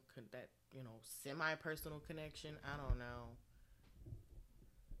personal, semi-personal connection. I don't know.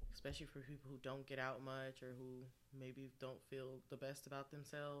 Especially for people who don't get out much or who maybe don't feel the best about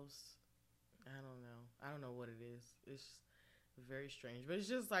themselves. I don't know. I don't know what it is. It's very strange, but it's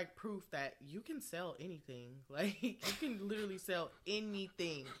just like proof that you can sell anything. Like you can literally sell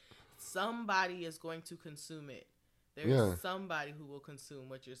anything. Somebody is going to consume it. There's somebody who will consume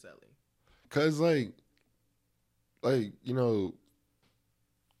what you're selling. Cause like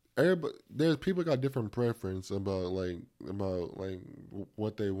everybody, there's people got different preference about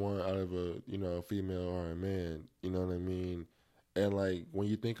what they want out of a female or a man. You know what I mean? And like when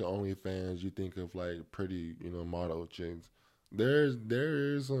you think of OnlyFans, you think of like pretty model chicks. There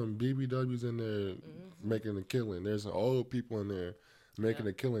is some BBWs in there making a killing. There's some old people in there making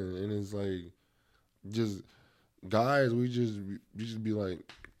a killing, and it's like just guys. We just be like,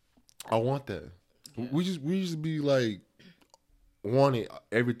 I want that. Yeah. We just be like wanting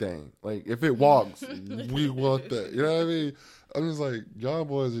everything. Like if it walks, we want that. You know what I mean? I'm just like y'all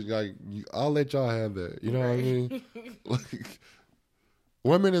boys. Like I'll let y'all have that. You know what I mean? Like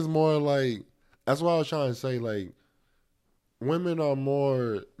women is more like that's what I was trying to say. Like. Women are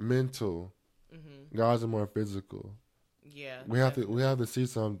more mental. Guys are more physical. Yeah, we have to see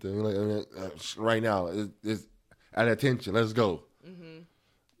something like right now. It's at attention. Let's go.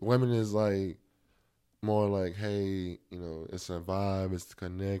 Women is like more like, hey, it's a vibe. It's a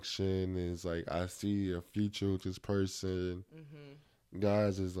connection. It's like I see a future with this person.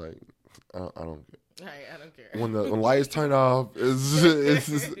 Guys is like I don't care. I don't care. When the lights turn off, it's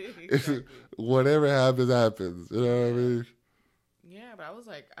whatever happens. You know what I mean? Yeah, but I was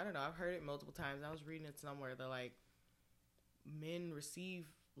like, I don't know. I've heard it multiple times. I was reading it somewhere that like men receive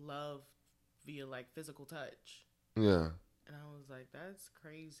love via like physical touch. Yeah. And I was like, that's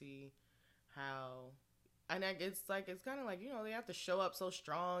crazy. How, and it's kind of like they have to show up so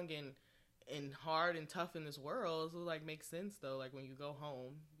strong and hard and tough in this world. So like makes sense though. Like when you go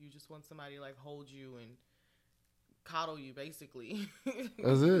home, you just want somebody to like hold you and coddle you, basically.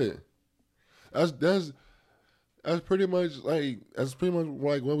 That's it. That's pretty much like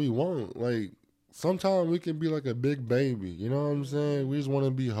what we want. Like sometimes we can be like a big baby, you know what I'm saying? We just want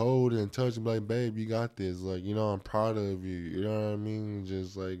to be held and touched and be like, babe, you got this. Like, I'm proud of you. You know what I mean?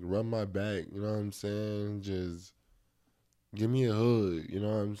 Just like rub my back. You know what I'm saying? Just give me a hug. You know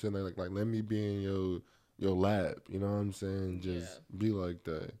what I'm saying? Like let me be in your lap. You know what I'm saying? Just be like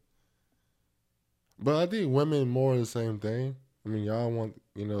that. But I think women more the same thing. I mean, y'all want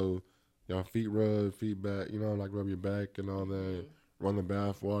y'all feet rub, feet back, like rub your back and all that. Run the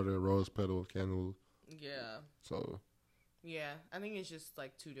bath water, rose petals, candles. Yeah. So. Yeah, I think it's just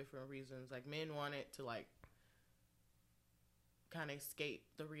like two different reasons. Like men want it to like kind of escape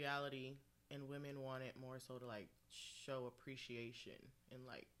the reality, and women want it more so to like show appreciation and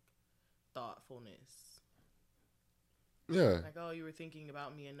like thoughtfulness. Yeah, Like, oh, you were thinking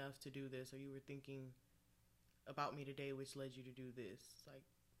about me enough to do this, or you were thinking about me today, which led you to do this. Like,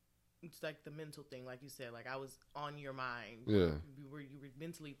 it's like the mental thing, like you said. Like I was on your mind. yeah, You were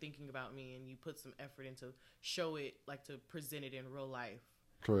mentally thinking about me, and you put some effort into show it, like to present it in real life.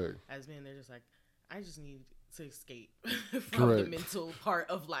 correct, As men, they're just like, I just need to escape from correct. the mental part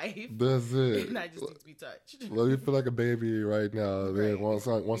of life, That's it. and I just need to be touched. Let me feel like a baby right now. Then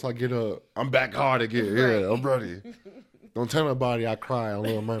Right. once I get up, I'm back hard again. Right. Yeah, I'm ready. Don't tell nobody I cry on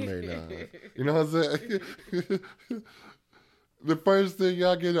Little Mermaid now. You know what I'm saying? The first thing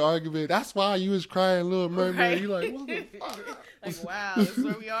y'all get an argument, that's why you was crying Little Mermaid. Right. You like, what the fuck? Like, wow, this is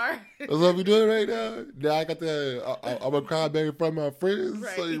where we are. That's what we doing right now. Now I got the I'm a crybaby in front of my friends.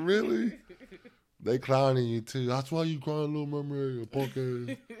 Right. So really, they clowning you too. That's why you crying Little Mermaid, you punk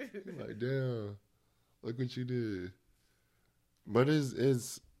ass. Like, damn, look what you did. But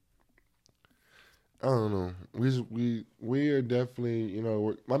it's I don't know. We are definitely, you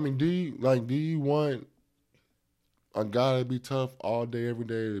know. I mean, do you want a guy to be tough all day every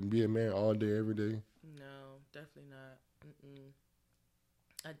day and be a man all day every day? No, definitely not.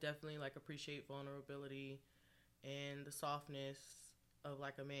 Mm-mm. I definitely like appreciate vulnerability and the softness of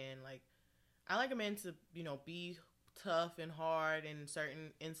like a man. Like I like a man to, be tough and hard in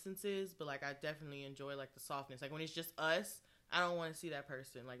certain instances, but like I definitely enjoy like the softness. Like when it's just us, I don't want to see that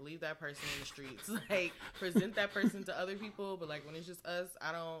person. Like leave that person in the streets. Like present that person to other people, but like when it's just us,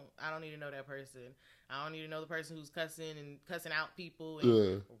 I don't need to know that person. I don't need to know the person who's cussing out people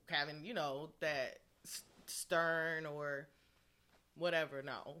and having, that stern or whatever.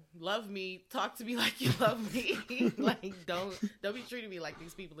 No, love me, talk to me like you love me. Like don't be treating me like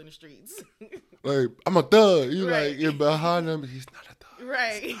these people in the streets. Like I'm a thug. You Right. like you're behind him. He's not a thug.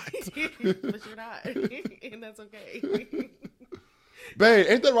 Right. But you're not. And that's okay. Babe,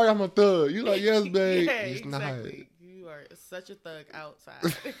 ain't that right? I'm a thug. You like, yes, babe. Yeah, He's exactly. You are such a thug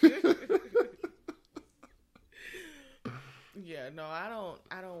outside. Yeah, no, I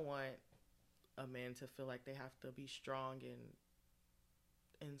don't want a man to feel like they have to be strong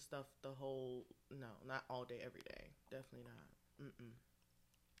and stuff not all day every day. Definitely not. Mm-mm.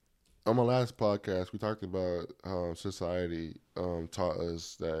 On my last podcast, we talked about how society taught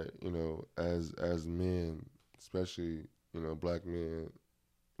us that, as men, especially, black men,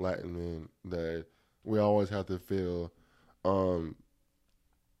 Latin men, that we always have to feel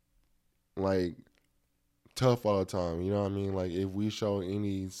like tough all the time. You know what I mean? Like if we show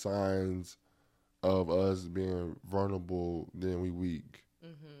any signs of us being vulnerable, then we weak.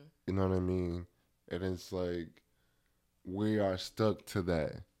 Mm-hmm. You know what I mean? And it's like we are stuck to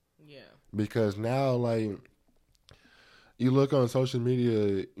that. Yeah. Because now, like, you look on social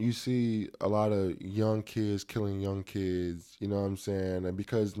media, you see a lot of young kids killing young kids. You know what I'm saying? And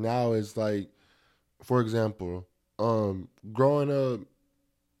because now it's like, for example, growing up,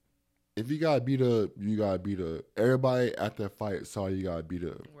 if you got beat up, you got beat up. Everybody at that fight saw you got beat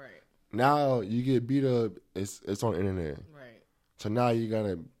up. Right. Now you get beat up, it's on the internet. Right. So now you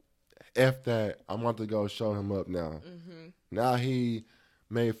gotta F that. I'm about to go show him up now. Mm-hmm. Now he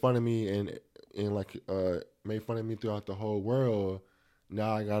made fun of me and made fun of me throughout the whole world.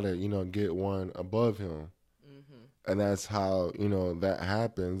 Now I gotta get one above him, and that's how that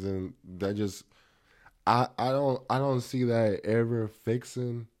happens, and that just I don't see that ever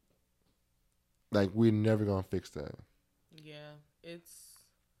fixing. Like we're never gonna fix that. Yeah,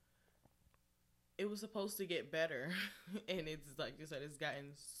 it was supposed to get better, and it's like you said, it's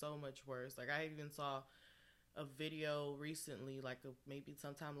gotten so much worse. Like I even saw a video recently, like maybe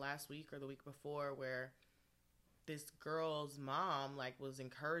sometime last week or the week before, where this girl's mom like was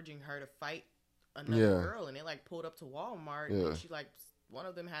encouraging her to fight another girl, and they like pulled up to Walmart, and she like one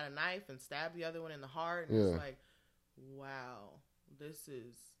of them had a knife and stabbed the other one in the heart, and it's like, wow, this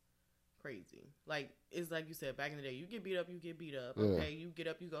is crazy. Like it's like you said, back in the day, you get beat up. Okay, you get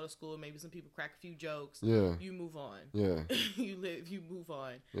up, you go to school, maybe some people crack a few jokes, you move on, you move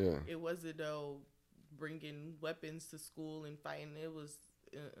on. It wasn't bringing weapons to school and fighting. It was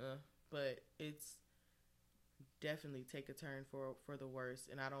but it's definitely take a turn for the worse,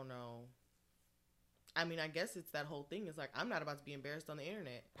 and I don't know. I mean, I guess it's that whole thing. It's like, I'm not about to be embarrassed on the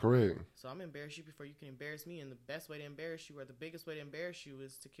internet. Correct. So I'm embarrass you before you can embarrass me. And the best way to embarrass you, or the biggest way to embarrass you,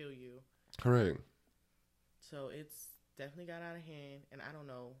 is to kill you. Correct. So it's definitely got out of hand. And I don't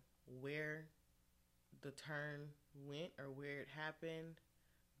know where the turn went or where it happened,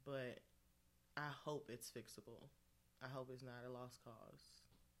 but I hope it's fixable. I hope it's not a lost cause.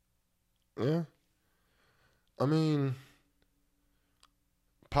 Yeah. I mean,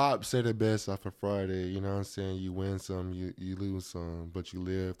 Pop said it best off of Friday. You know what I'm saying? You win some, you lose some, but you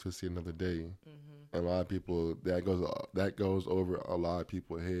live to see another day. Mm-hmm. And a lot of people that goes over a lot of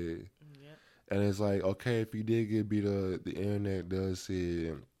people's head. Yep. And it's like, okay, if you did get beat up, the internet does see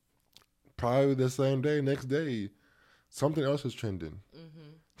it. Probably the same day, next day, something else is trending. Mm-hmm.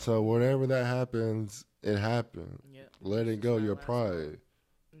 So whatever that happens, it happened. Yep. Let News it does go, not your last pride. long.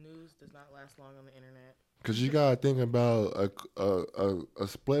 News does not last long on the internet. Because you got to think about a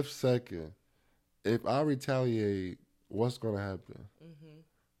split second. If I retaliate, what's going to happen? Mm-hmm.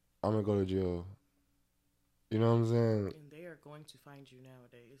 I'm going to go to jail. You know what I'm saying? And they are going to find you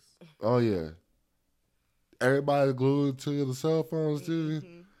nowadays. Oh, yeah. Everybody's glued to the cell phones, too.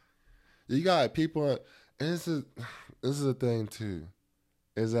 Mm-hmm. You got people, and this is a thing, too,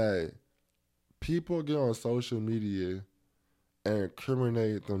 is that people get on social media and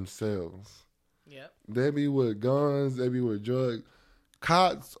incriminate themselves. Yep. They be with guns, they be with drugs.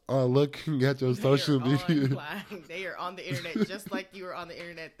 Cops are looking at your social media. Online. They are on the internet just like you are on the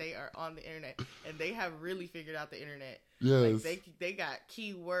internet. They are on the internet, and they have really figured out the internet. Yes. Like they got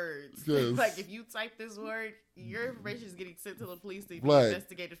keywords. Yes. Like if you type this word, your information is getting sent to the police to be Black.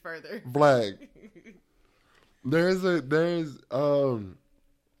 investigated further. Black. There's it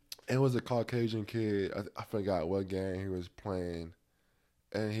was a Caucasian kid. I forgot what game he was playing,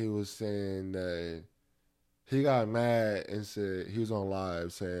 and he was saying that he got mad and said he was on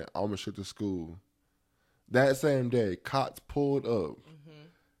live saying, "I'm gonna shoot the school." That same day, cops pulled up,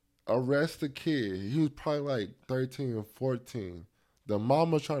 arrest the kid. He was probably like 13 or 14. The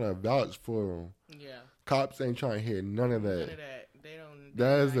mama trying to vouch for him. Yeah. Cops ain't trying to hear none of that. None of that. They don't.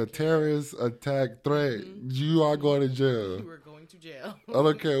 That is a terrorist attack threat. You are going to jail. You are going to jail. I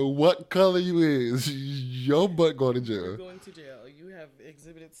don't care what color you is. Your butt going to You're jail. going to jail. You have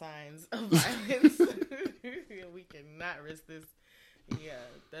exhibited signs of violence. We cannot risk this. Yeah,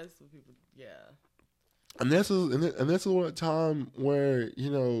 that's what people. Yeah. And this is one time where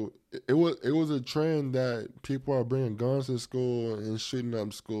it was a trend that people are bringing guns to school and shooting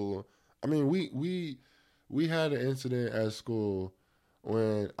up school. I mean, we had an incident at school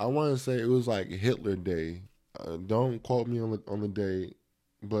when I want to say it was like Hitler Day. Don't quote me on the day,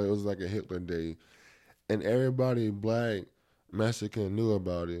 but it was like a Hitler Day, and everybody black Mexican knew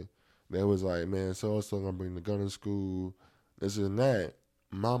about it. They was like, man, so gonna bring the gun to school, this and that.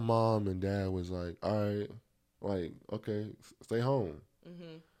 My mom and dad was like, all right, like, okay, stay home.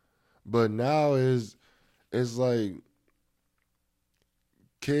 Mm-hmm. But now it's like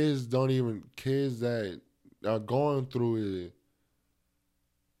kids that are going through it,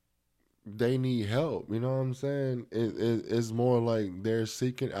 they need help. You know what I'm saying? It's more like they're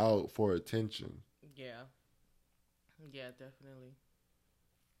seeking out for attention. Yeah. Yeah, definitely.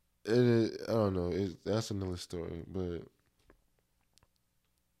 I don't know. That's another story, but.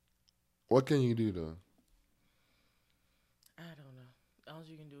 What can you do though? I don't know. All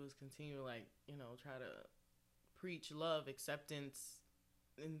you can do is continue to try to preach love, acceptance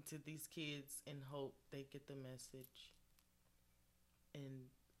into these kids and hope they get the message. And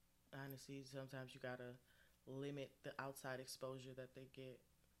honestly, sometimes you gotta limit the outside exposure that they get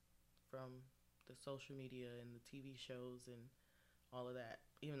from the social media and the TV shows and all of that.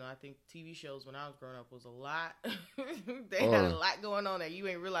 Even though I think TV shows when I was growing up was a lot. They had a lot going on that you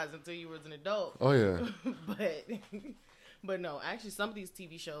ain't realize until you was an adult. Oh yeah. But no, actually some of these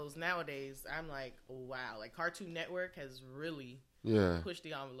TV shows nowadays, I'm like, wow. Like Cartoon Network has really pushed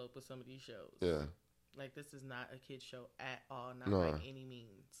the envelope with some of these shows. Yeah. Like this is not a kid's show at all, not by any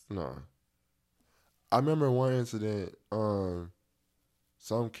means. No. I remember one incident, some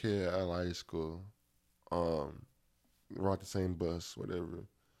kid at high school, ride the same bus, whatever.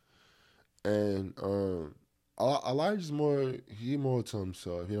 And Elijah's more to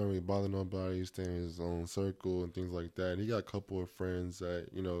himself. He don't really bother nobody. He stays in his own circle and things like that. And he got a couple of friends that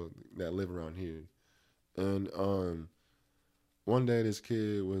that live around here. And one day this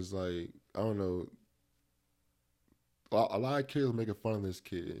kid was like, I don't know. A lot of kids were making fun of this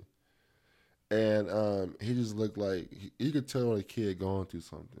kid, and he just looked like you could tell a kid going through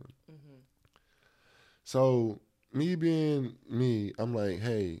something. Mm-hmm. So me being me, I'm like,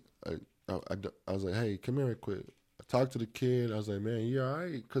 hey. I was like, hey, come here real quick. I talked to the kid. I was like, man, you all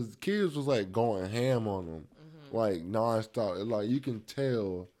right? Because the kids was like going ham on him, like nonstop. Like you can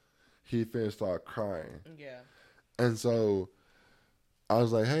tell he finna start crying. Yeah. And so I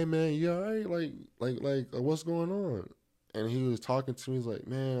was like, hey man, you all right? Like what's going on? And he was talking to me. He's like,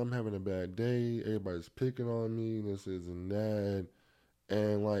 man, I'm having a bad day. Everybody's picking on me. This is and that.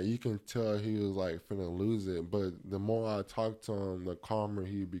 and like you can tell he was like finna lose it. But the more I talked to him, the calmer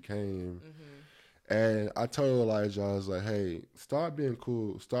he became. And I told Elijah, I was like, hey, start being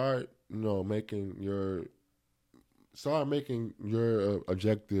cool. Start, making your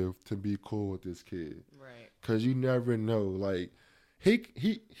objective to be cool with this kid. Right. Cause you never know. Like he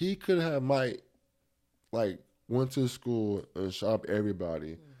could have like went to school and shot up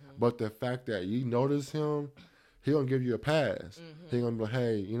everybody. But the fact that you notice him, he gonna give you a pass. He gonna be like,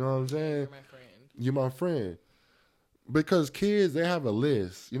 hey, you know what I'm saying? You're my friend. You're my friend. Because kids, they have a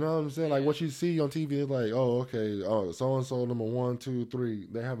list. You know what I'm saying? Like what you see on TV is like, oh, okay, oh, so and so number 1, 2, 3.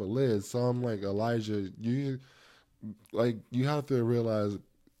 They have a list. So I'm like, Elijah, you have to realize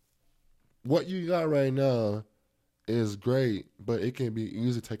what you got right now is great, but it can be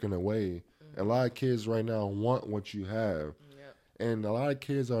easily taken away. A lot of kids right now want what you have. Yep. And a lot of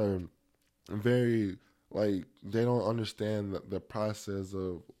kids are very, like, they don't understand the process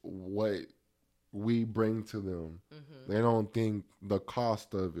of what we bring to them. They don't think the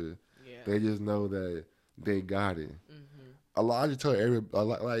cost of it. Yeah. They just know that they got it. Elijah told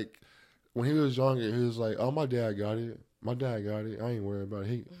like, when he was younger, he was like, oh, my dad got it. My dad got it. I ain't worried about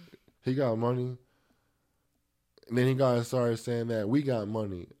it. He got money. And then he started saying that we got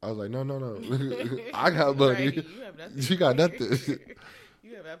money. I was like, no. I got money. Right. You have nothing. You got nothing.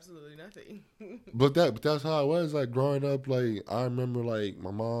 You have absolutely nothing. But that's how it was. Like growing up, like I remember like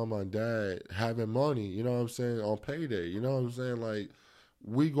my mom, my dad having money, you know what I'm saying, on payday. You know what I'm saying? Like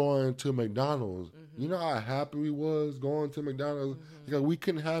we going to McDonald's. You know how happy we was going to McDonald's? Because we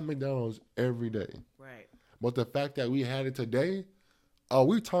couldn't have McDonald's every day. Right. But the fact that we had it today, oh,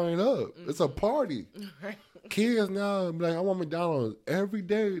 we turning up. It's a party. Right. Kids now be like, I want McDonald's. Every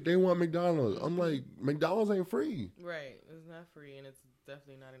day they want McDonald's. I'm like, McDonald's ain't free. Right. It's not free, and it's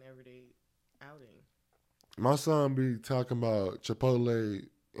definitely not an everyday outing. My son be talking about Chipotle,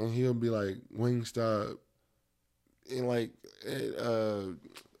 and he'll be like Wingstop, and like,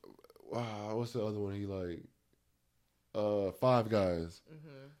 wow, what's the other one he like? Five Guys.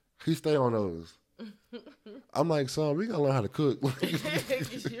 He stay on those. I'm like, son, we gotta learn how to cook.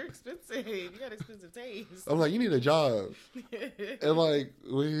 You're expensive. You got expensive taste. I'm like, you need a job. And like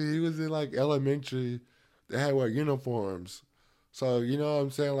when he was in like elementary, they had wear uniforms. So you know what I'm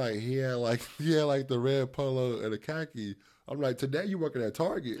saying? Like he had like the red polo and a khaki. I'm like, today you working at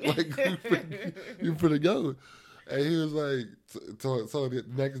Target. Like you finna go. And he was like, so the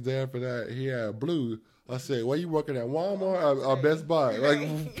next day after that, he had blue. I said, well, you working at Walmart or Best Buy?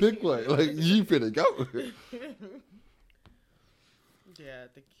 Like, pick one. Like, you finna go. Yeah,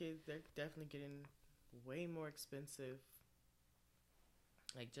 the kids, they're definitely getting way more expensive.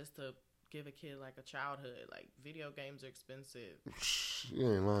 Like, just to give a kid, like, a childhood. Like, video games are expensive.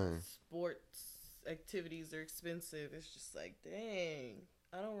 You ain't lying. Sports activities are expensive. It's just like, dang.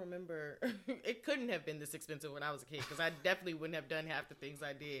 I don't remember. It couldn't have been this expensive when I was a kid because I definitely wouldn't have done half the things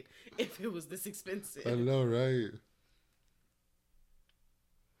I did if it was this expensive. I know, right?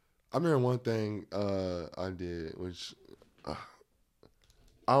 I remember one thing I did, which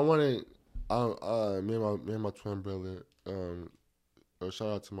I wanted. Me and my twin brother. Shout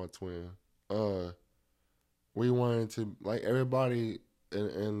out to my twin. We wanted to, like, everybody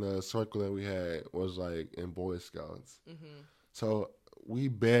in the circle that we had was like in Boy Scouts. So we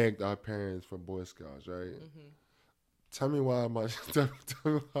begged our parents for Boy Scouts, right? Tell me why tell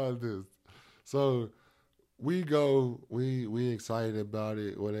me why this. So we go, we excited about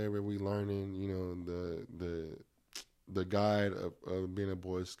it, whatever. We learning, you know, the guide of being a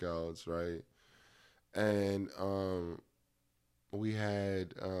Boy Scouts, right? And we had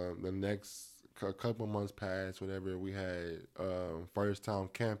the next couple months passed, whatever. We had first time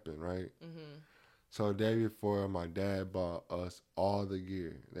camping, right? So the day before, my dad bought us all the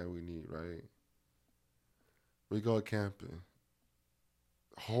gear that we need, right? We go camping.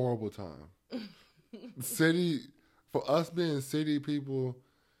 Horrible time. For us being city people,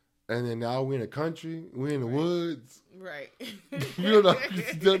 and then now we're in the country, we're in the woods. Right. You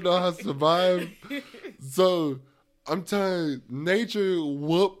don't know how to survive. So I'm telling you, nature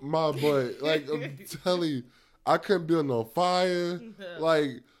whooped my butt. Like, I'm telling you, I couldn't build no fire.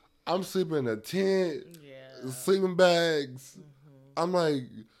 Like, I'm sleeping in a tent, sleeping bags. I'm like,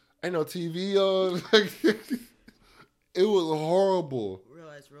 ain't no TV on. Like, it was horrible.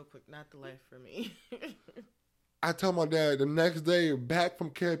 Realized real quick, not the life for me. I told my dad the next day back from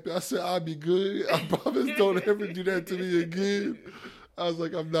camp, I said, I'll be good. I promise don't ever do that to me again. I was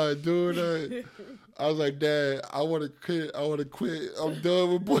like, I'm not doing that. I was like, Dad, I want to quit. I'm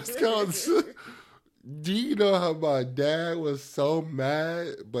done with Boy Scouts. Do you know how my dad was so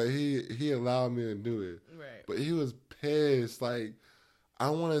mad, but he allowed me to do it. Right. But he was pissed. Like, I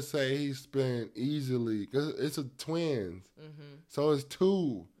want to say he spent easily, because it's a twins, Mm-hmm. so it's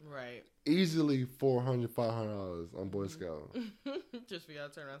two. Right. Easily $400, $500 on Boy Scout. Just for y'all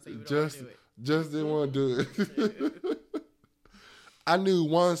to turn around and say you don't Just, want to do it. just didn't want to do it. I knew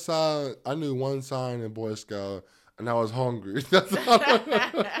one sign. In Boy Scout, and I was hungry. That's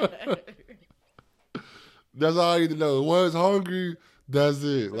all I need to know. Was hungry. That's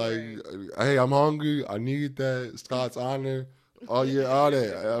it. Like, hey, I'm hungry. I need that Scott's honor. Oh yeah, all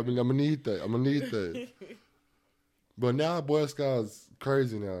that. I mean, I'm gonna need that. But now Boy Scouts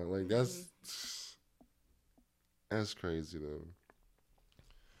crazy now. Like that's crazy though.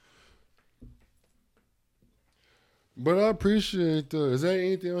 But I appreciate is there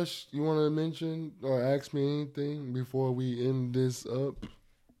anything else you want to mention or ask me anything before we end this up?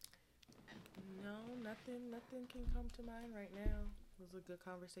 No, nothing can come to mind right now. It was a good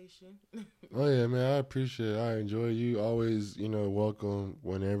conversation. Oh yeah, man, I appreciate it. I enjoy you. Always, welcome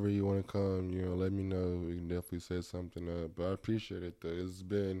whenever you want to come. Let me know. We can definitely set something up. But I appreciate it though. It's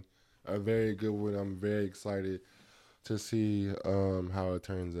been a very good one. I'm very excited to see how it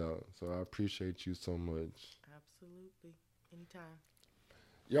turns out. So I appreciate you so much. Absolutely. Anytime.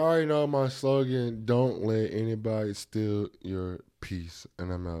 You already know my slogan, don't let anybody steal your peace.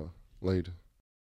 And I'm out. Later.